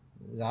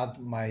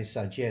 that might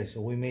suggest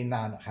we may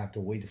not have to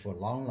wait for a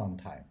long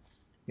time.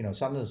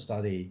 Some of the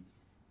study,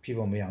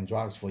 people may on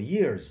drugs for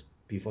years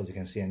before they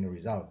can see any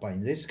result. But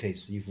in this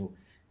case, if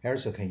hair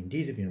cell can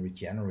indeed be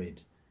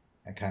regenerated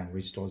and can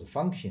restore the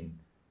function,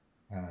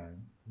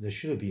 there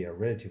should be a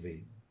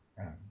relatively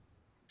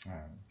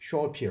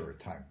short period of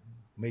time,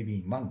 maybe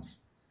in months,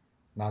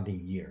 not in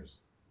years,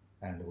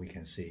 and we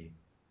can see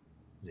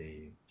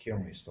the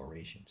hearing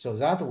restoration. So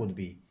that would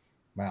be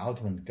my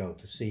ultimate goal,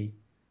 to see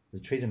the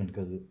treatment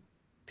go to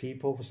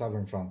people who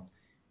suffer from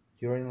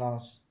hearing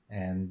loss,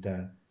 and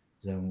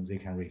then they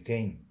can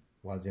regain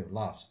what they've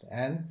lost.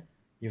 And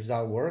if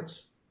that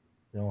works,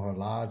 then we'll have a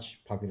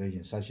large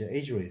population, such as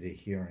age-related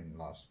hearing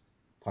loss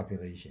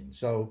population.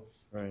 So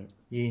that would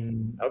be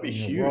in the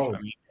huge. world,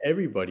 I mean,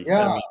 everybody.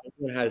 yeah, I mean,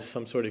 everyone has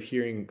some sort of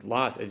hearing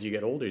loss as you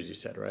get older, as you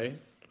said, right?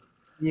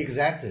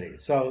 exactly.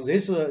 So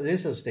this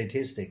is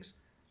statistics.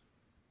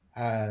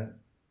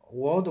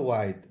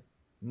 Worldwide,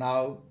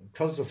 now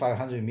close to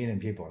 500 million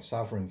people are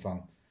suffering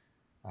from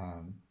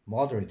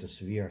moderate to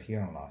severe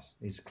hearing loss.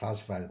 It's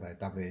classified by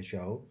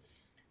WHO.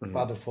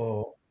 But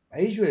for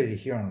age-related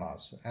hearing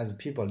loss, as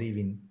people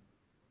living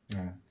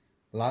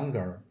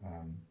longer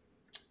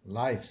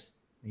lives,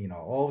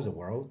 all over the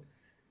world,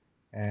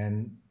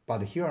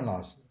 but hearing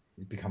loss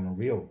is becoming a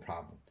real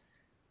problem.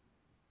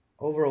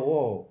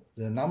 Overall,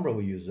 the number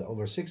we use,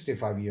 over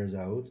 65 years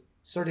old,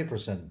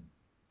 30%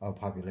 of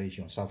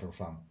population suffer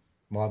from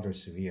moderate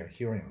severe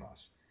hearing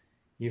loss.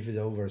 If it's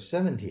over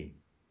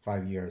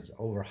 75 years,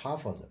 over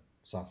half of them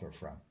suffer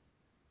from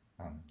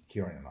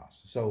hearing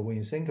loss. So when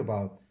you think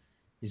about,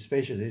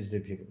 especially these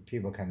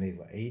people can live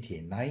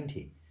 80,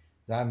 90,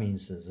 that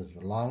means there's a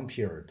long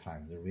period of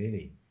time they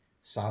really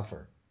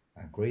suffer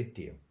a great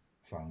deal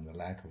from the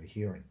lack of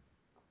hearing.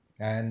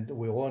 And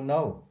we all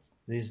know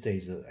these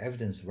days the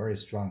evidence is very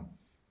strong.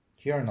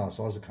 Hearing loss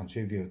also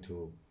contribute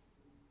to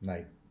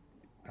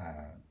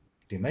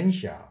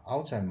dementia,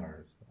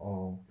 Alzheimer's,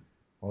 or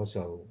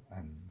also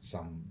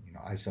some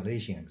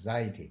isolation,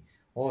 anxiety,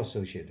 all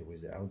associated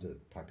with the elder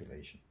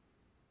population.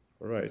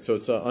 Right. So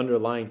it's an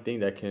underlying thing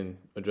that can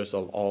address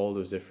all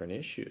those different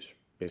issues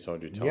based on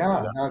what you're telling me.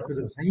 Yeah, that could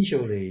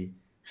essentially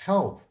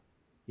help.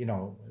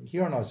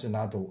 Hearing loss is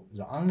not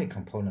the only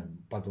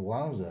component, but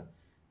one of the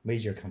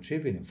major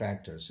contributing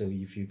factors. So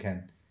if you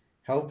can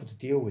help to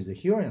deal with the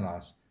hearing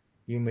loss,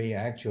 you may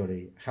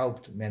actually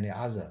help many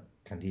other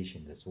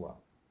conditions as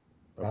well.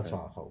 That's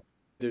our hope.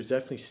 There's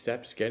definitely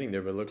steps getting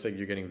there, but it looks like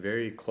you're getting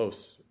very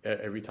close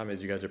every time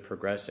as you guys are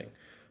progressing.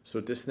 So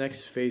this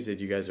next phase that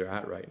you guys are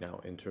at right now,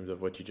 in terms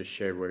of what you just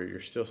shared, where you're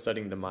still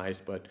studying the mice,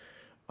 but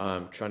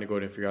trying to go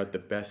and figure out the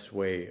best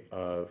way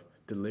of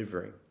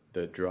delivering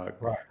the drug.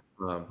 Right.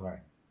 Right.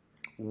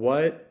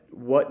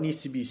 What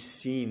needs to be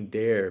seen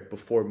there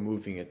before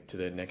moving it to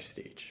the next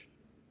stage?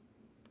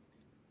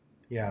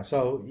 Yeah.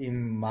 So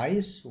in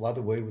mice,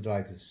 what we would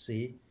like to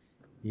see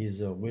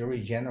is we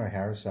regenerate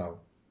hair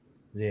cell.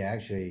 They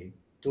actually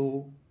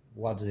do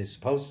what they're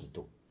supposed to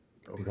do,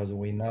 because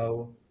we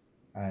know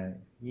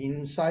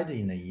inside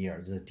in the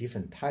ear there are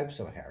different types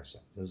of hair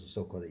cell. There's a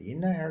so-called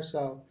inner hair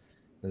cell,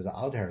 there's the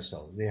outer hair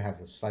cell. They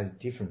have slightly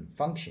different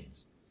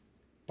functions,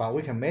 but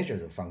we can measure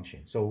the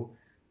function. So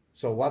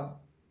what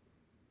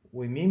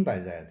we mean by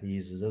that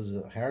is those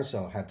hair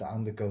cells have to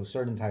undergo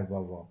certain type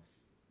of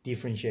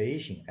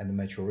differentiation and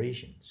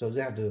maturation. So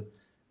they have to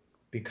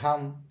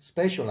become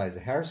specialized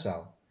hair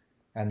cell,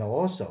 and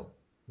also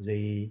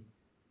they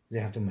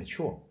have to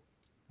mature.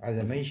 As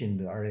I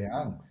mentioned earlier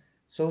on,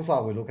 so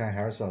far we look at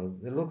hair cells,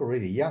 they look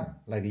really young,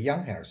 like a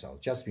young hair cell,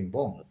 just been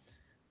born.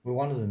 We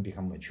want them to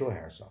become mature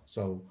hair cell.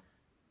 So,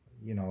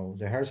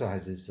 the hair cell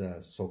has this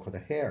so-called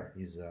hair,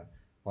 is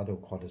what we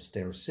call the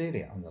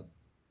stereocilia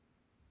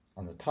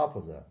on the top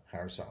of the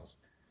hair cells.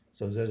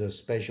 So there's a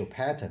special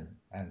pattern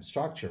and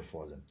structure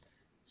for them,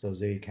 so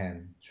they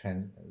can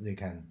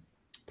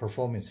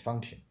perform its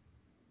function.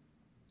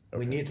 Okay.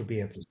 We need to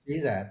be able to see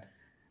that,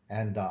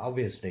 and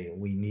obviously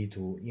we need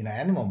to, in an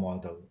animal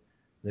model,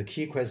 the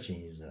key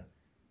question is,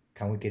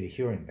 can we get a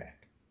hearing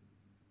back?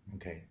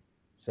 Okay,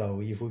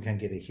 so if we can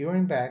get a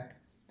hearing back,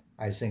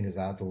 I think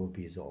that will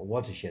be the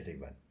watershed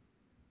event.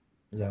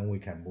 Then we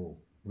can move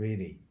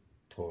really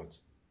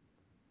towards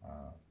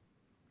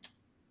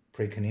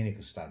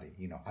preclinical study,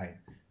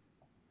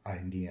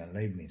 IND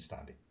enabling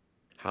study.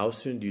 How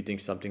soon do you think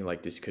something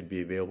like this could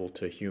be available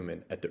to a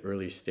human at the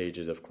early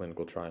stages of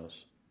clinical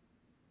trials?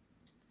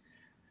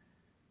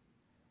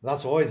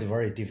 That's always a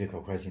very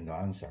difficult question to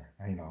answer.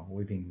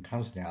 We've been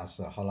constantly asked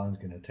how long it's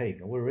going to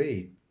take.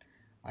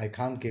 I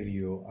can't give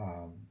you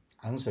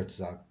answer to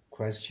that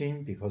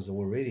question because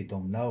we really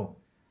don't know.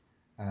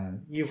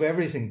 If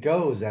everything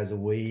goes as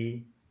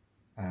we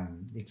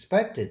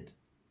expected,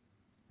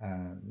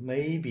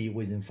 maybe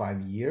within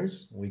 5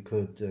 years we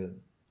could,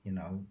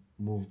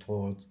 move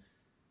towards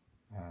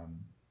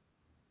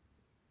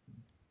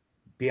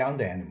beyond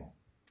the animal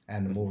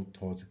and move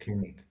towards the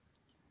clinic.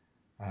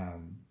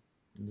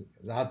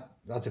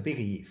 That's a big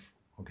if.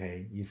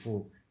 Okay, if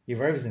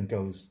everything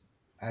goes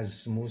as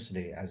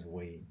smoothly as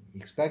we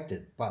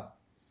expected, but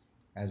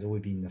as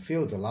we've been in the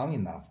field long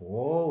enough, we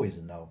always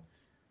know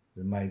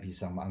there might be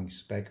some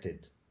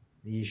unexpected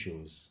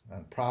issues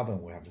and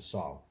problem we have to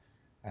solve,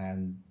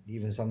 and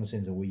even some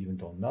things that we even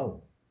don't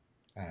know.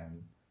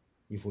 And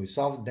if we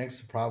solve the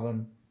next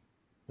problem,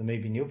 then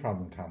maybe new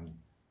problem comes.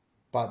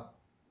 But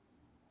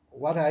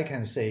what I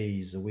can say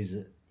is,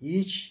 with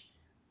each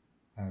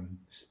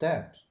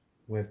step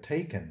we've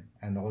taken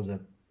and all the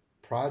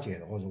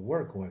project, all the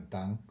work we've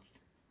done,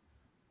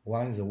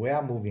 one is we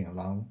are moving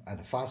along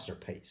at a faster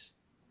pace.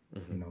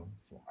 Mm-hmm.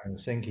 I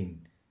was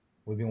thinking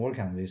we've been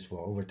working on this for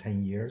over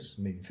 10 years,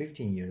 maybe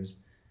 15 years,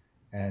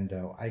 and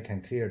I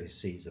can clearly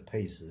see the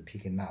pace is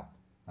picking up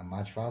and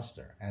much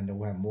faster, and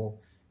we have more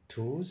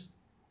tools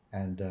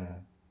and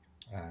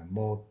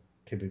more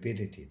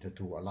capability to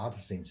do a lot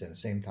of things at the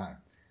same time,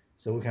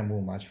 so we can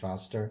move much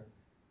faster.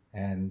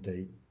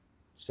 And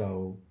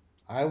so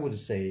I would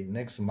say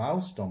next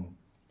milestone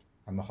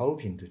I'm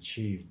hoping to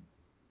achieve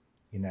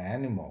in an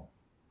animal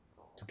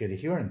to get a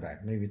hearing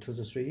back, maybe 2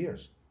 to 3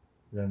 years.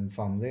 Then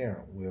from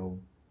there we'll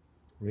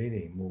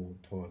really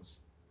move towards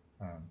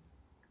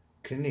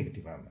clinic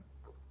development.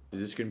 Is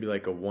this going to be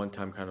like a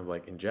one-time kind of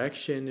like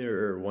injection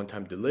or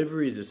one-time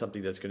delivery? Is this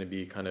something that's going to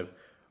be kind of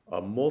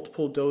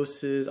multiple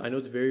doses? I know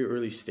it's very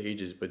early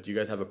stages, but do you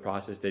guys have a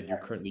process that you're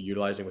currently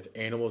utilizing with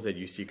animals that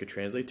you see could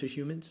translate to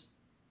humans?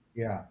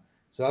 Yeah,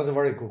 so that's a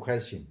very good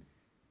question.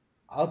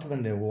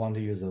 Ultimately, we want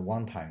to use a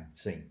one-time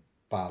thing,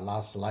 but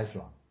last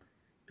lifelong.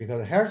 Because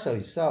the hair cell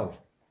itself,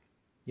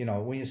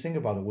 when you think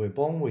about it, we're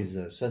born with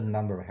a certain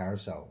number of hair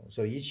cells.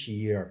 So each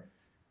year,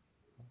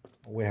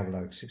 we have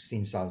like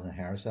 16,000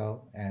 hair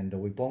cells, and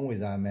we're born with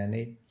that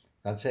many.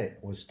 That's it.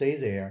 We stay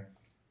there.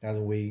 As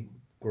we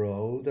grow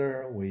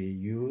older, we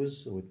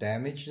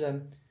damage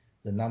them.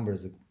 The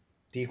numbers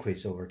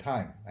decrease over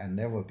time, and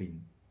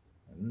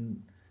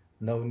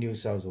no new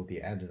cells will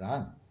be added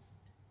on.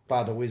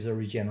 But with the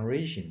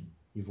regeneration,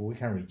 if we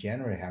can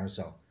regenerate hair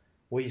cells,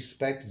 we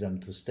expect them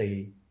to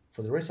stay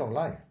for the rest of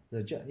life.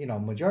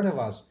 Majority of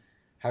us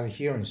have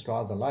hearing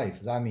throughout the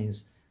life. That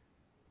means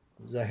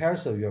the hair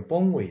cell you're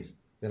born with,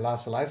 they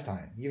last a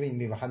lifetime. Even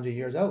if you're 100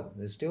 years old,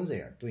 they're still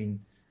there doing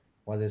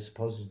what they're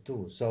supposed to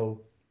do.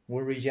 So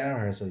when we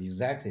regenerate hair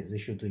cells, they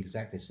should do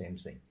exactly the same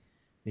thing.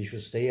 They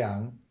should stay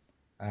young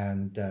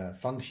and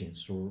function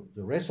through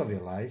the rest of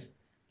your life,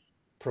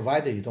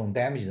 provided you don't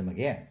damage them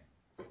again.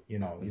 You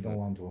don't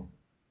want to.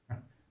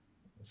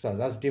 So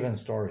that's a different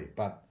story.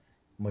 But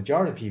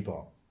majority of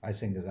people, I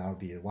think that will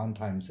be a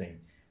one-time thing.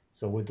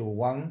 So we do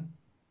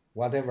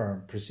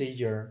whatever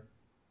procedure,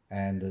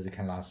 and it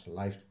can last a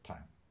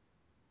lifetime.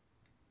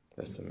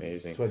 That's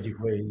amazing. To a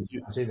degree,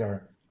 you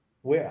consider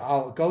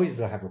our goal is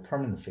to have a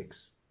permanent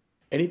fix.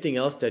 Anything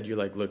else that you're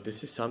like, look,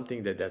 this is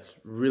something that's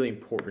really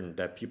important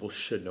that people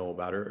should know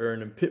about, or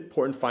an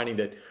important finding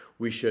that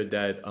we should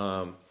that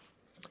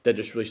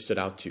just really stood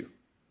out to you?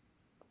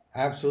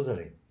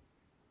 Absolutely.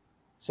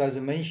 So as I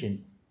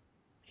mentioned,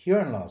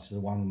 hearing loss is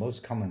one of the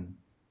most common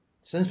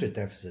sensory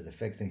deficit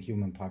affecting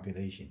human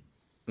population.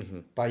 Mm-hmm.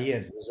 But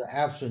yet there's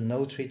absolutely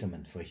no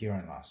treatment for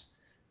hearing loss.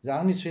 The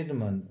only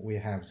treatment we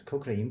have is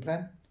cochlear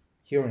implant,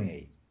 hearing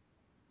aid.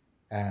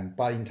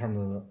 But in terms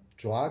of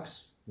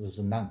drugs, there's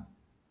none.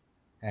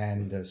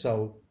 And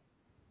so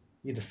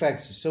it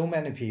affects so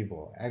many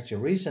people.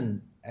 Actually,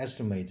 recent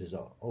estimate is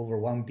over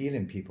 1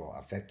 billion people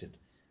affected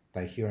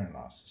by hearing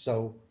loss.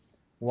 So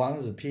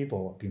once the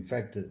people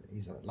infected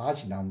is a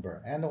large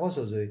number, and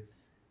also the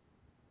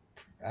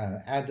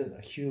added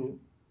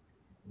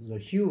the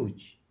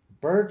huge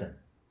burden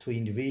to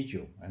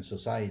individual and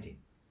society.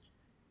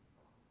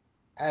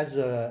 As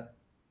a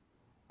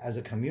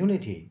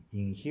community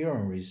in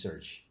hearing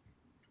research,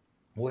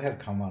 we have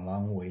come a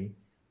long way.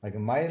 Like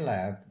my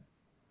lab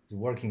is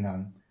working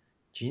on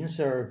gene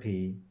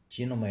therapy,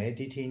 genome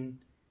editing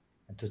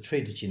to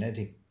treat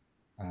genetic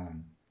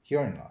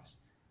hearing loss.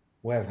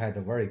 We have had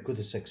a very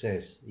good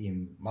success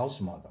in mouse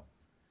model.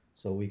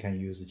 So we can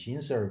use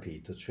gene therapy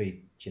to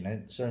treat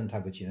certain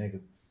type of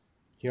genetic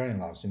hearing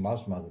loss in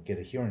mouse model, get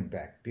a hearing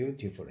back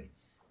beautifully.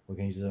 We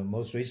can use the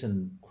most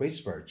recent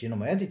CRISPR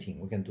genome editing.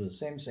 We can do the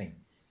same thing,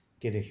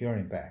 get a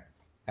hearing back.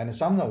 And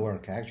some of the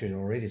work actually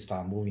already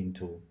start moving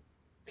to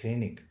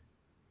clinic,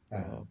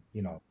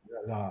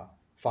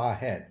 far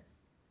ahead.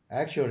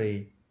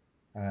 Actually,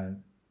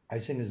 I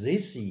think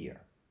this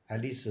year,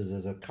 at least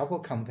there's a couple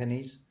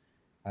companies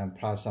and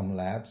plus some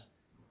labs,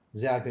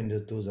 they are going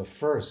to do the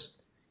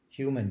first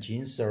human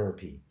gene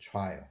therapy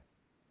trial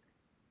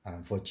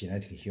for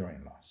genetic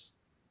hearing loss.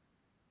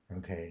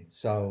 Okay,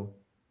 so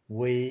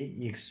we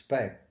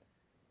expect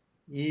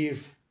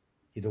if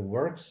it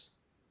works,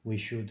 we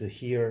should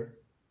hear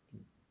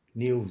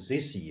news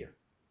this year.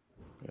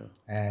 Yeah.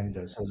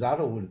 And so that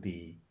would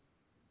be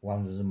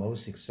one of the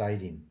most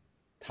exciting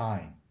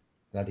time.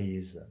 That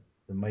is,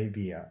 there may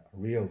be a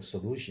real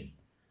solution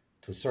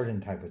to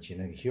certain type of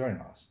genetic hearing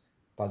loss.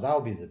 But that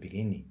will be the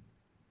beginning.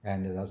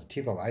 And that's the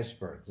tip of the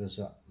iceberg. There's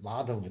a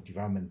lot of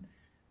development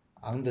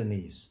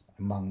underneath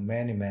among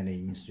many,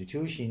 many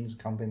institutions,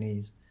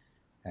 companies,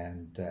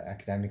 and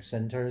academic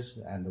centers,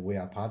 and we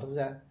are part of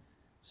that.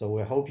 So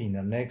we're hoping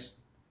the next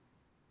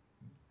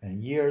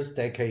years,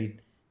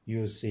 decade,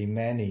 you'll see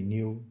many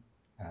new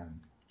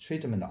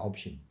treatment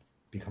options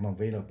become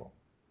available.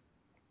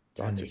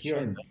 Dr.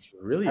 Chen, that's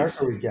really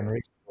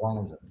regeneration is one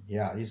of them.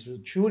 Yeah, it's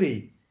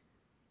truly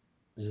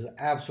this is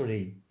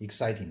absolutely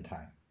exciting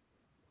time.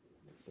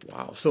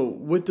 Wow. So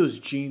with those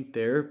gene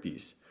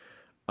therapies,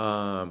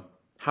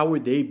 how are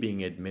they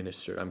being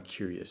administered? I'm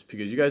curious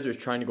because you guys are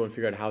trying to go and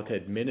figure out how to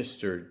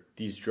administer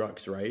these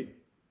drugs, right?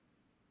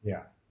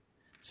 Yeah.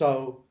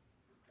 So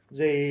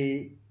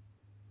there's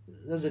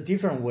a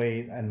different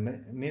way and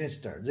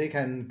administer. They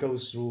can go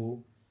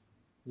through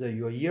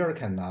your ear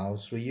canal,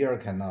 through ear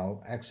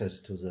canal, access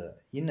to the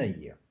inner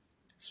ear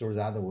through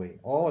the other way.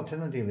 Or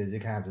alternatively, they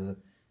can have the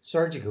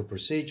surgical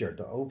procedure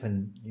to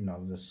open,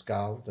 the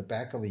skull, the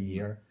back of the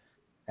ear,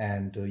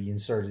 and to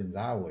insert in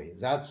that way.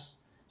 That's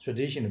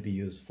traditionally be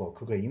used for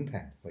cochlear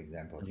implant, for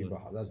example.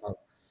 Mm-hmm. That's how.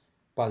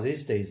 But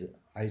these days,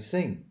 I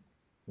think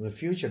the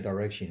future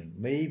direction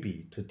may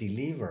be to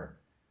deliver,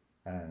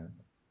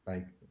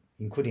 like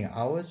including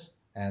ours,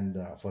 and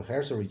for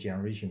hair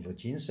regeneration for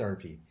gene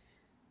therapy,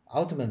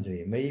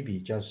 ultimately maybe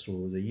just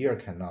through the ear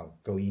canal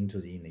go into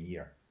the inner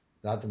ear.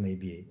 That may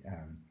be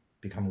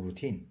become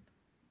routine.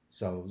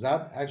 So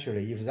that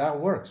actually, if that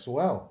works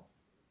well,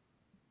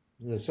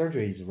 the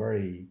surgery is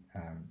very,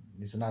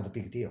 it's not a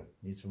big deal.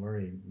 It's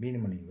very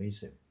minimally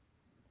invasive.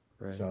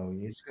 Right. So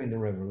it's going to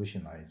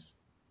revolutionize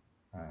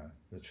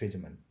the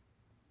treatment.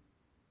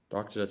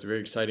 Doctor, that's very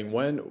exciting.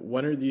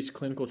 When are these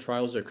clinical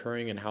trials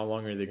occurring and how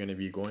long are they going to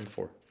be going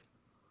for?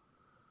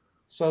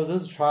 So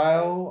this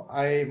trial,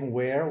 I'm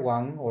aware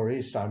one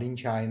already started in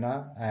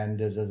China, and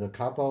there's a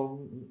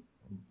couple,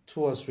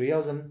 2 or 3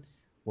 of them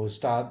will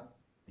start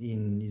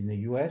in the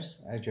US,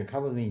 actually a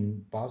couple of them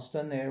in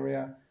Boston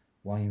area,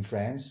 one in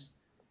France,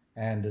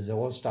 and they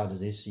all start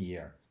this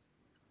year.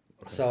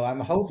 Okay. So I'm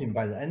hoping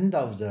by the end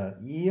of the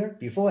year,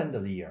 before end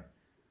of the year,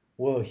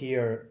 we'll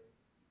hear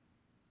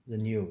the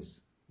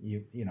news.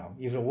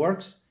 If it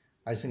works,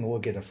 I think we'll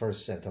get the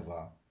first set of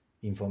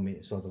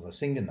information, sort of a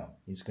signal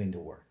it's going to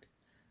work.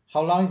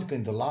 How long it's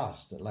going to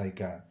last?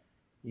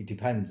 It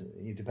depends.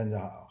 It depends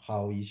on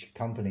how each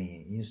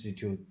company,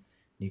 institute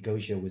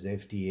negotiate with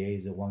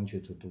FDA. They want you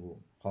to do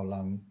how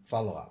long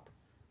follow up.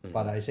 Mm-hmm.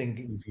 But I think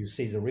if you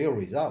see the real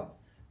result,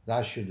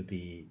 that should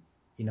be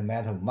in a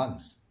matter of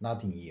months,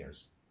 not in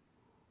years.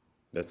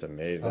 That's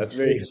amazing. That's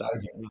very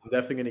exciting. I'm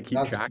definitely going to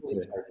keep track of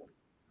it.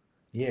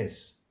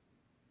 Yes,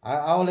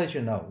 I'll let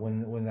you know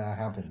when that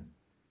happens.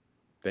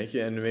 Thank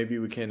you, and maybe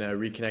we can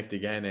reconnect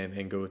again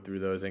and go through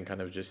those and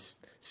kind of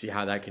just see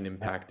how that can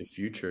impact the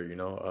future,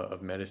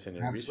 of medicine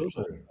and research.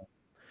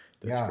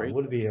 That's great. It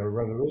would be a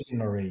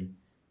revolutionary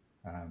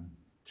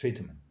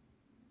treatment.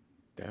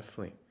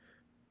 Definitely.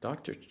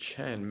 Dr.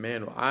 Chen,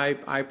 man,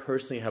 I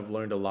personally have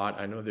learned a lot.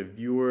 I know the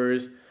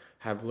viewers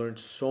have learned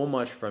so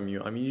much from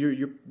you. I mean,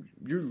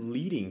 you're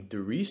leading the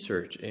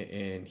research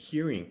in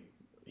hearing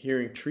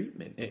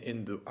treatment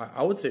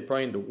I would say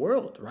probably in the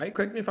world, right?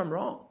 Correct me if I'm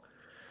wrong.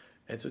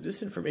 And so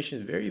this information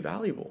is very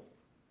valuable.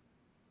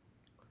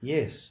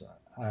 Yes.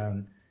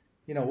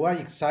 We're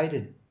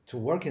excited to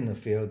work in the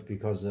field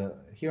because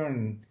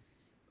hearing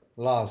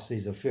loss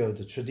is a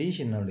field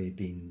traditionally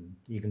been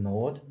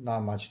ignored,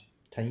 not much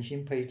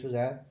attention paid to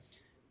that.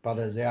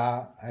 But there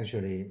are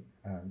actually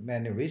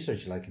many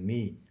research like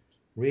me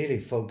really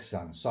focus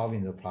on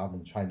solving the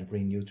problem, trying to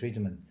bring new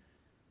treatment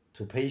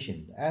to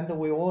patients. And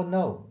we all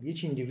know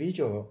each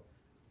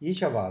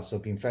of us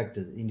have been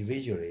affected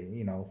individually,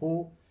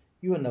 who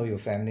you will know your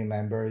family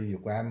member, your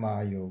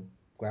grandma, your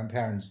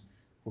grandparents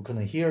who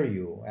couldn't hear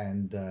you,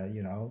 and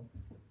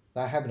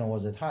that happened all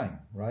the time,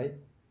 right?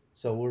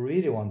 So we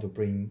really want to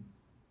bring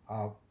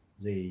up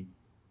the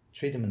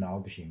treatment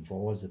option for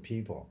all the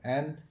people,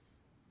 and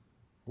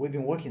we've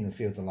been working in the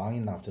field long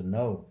enough to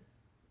know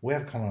we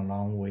have come a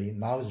long way.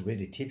 Now is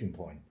really tipping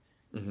point.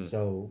 Hmm.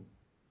 So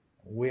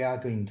we are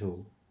going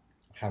to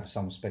have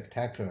some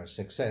spectacular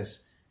success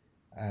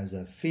as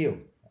a field,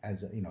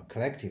 as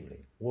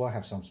collectively. We'll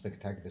have some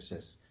spectacular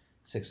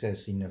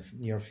success in the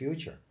near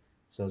future.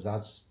 So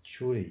that's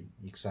truly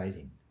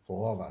exciting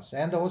for all of us,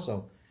 and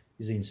also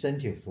is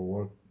incentive to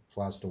work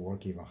for us to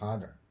work even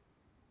harder.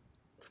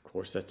 Of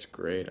course, that's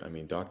great. I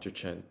mean, Dr.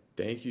 Chen,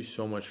 thank you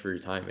so much for your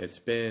time. It's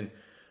been,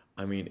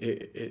 I mean,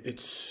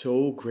 it's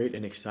so great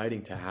and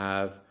exciting to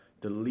have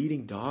the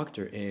leading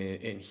doctor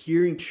in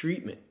hearing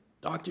treatment,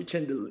 Dr.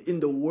 Chen, in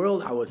the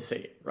world, I would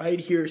say, right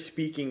here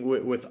speaking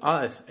with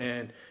us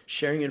and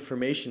sharing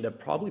information that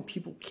probably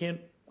people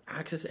can't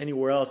access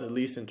anywhere else, at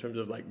least in terms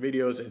of like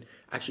videos and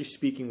actually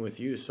speaking with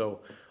you.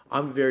 So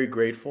I'm very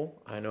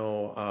grateful. I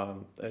know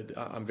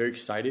I'm very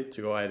excited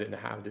to go ahead and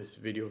have this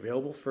video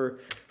available for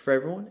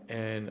everyone.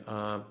 And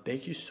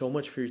thank you so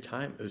much for your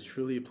time. It was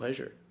truly a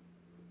pleasure.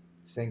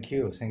 Thank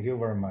you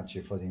very much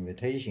for the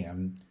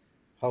invitation.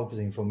 I hope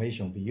the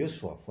information will be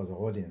useful for the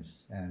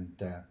audience, and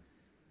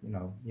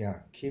yeah,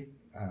 keep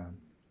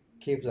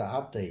the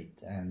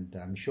update, and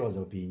I'm sure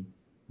there'll be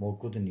more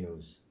good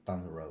news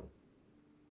down the road.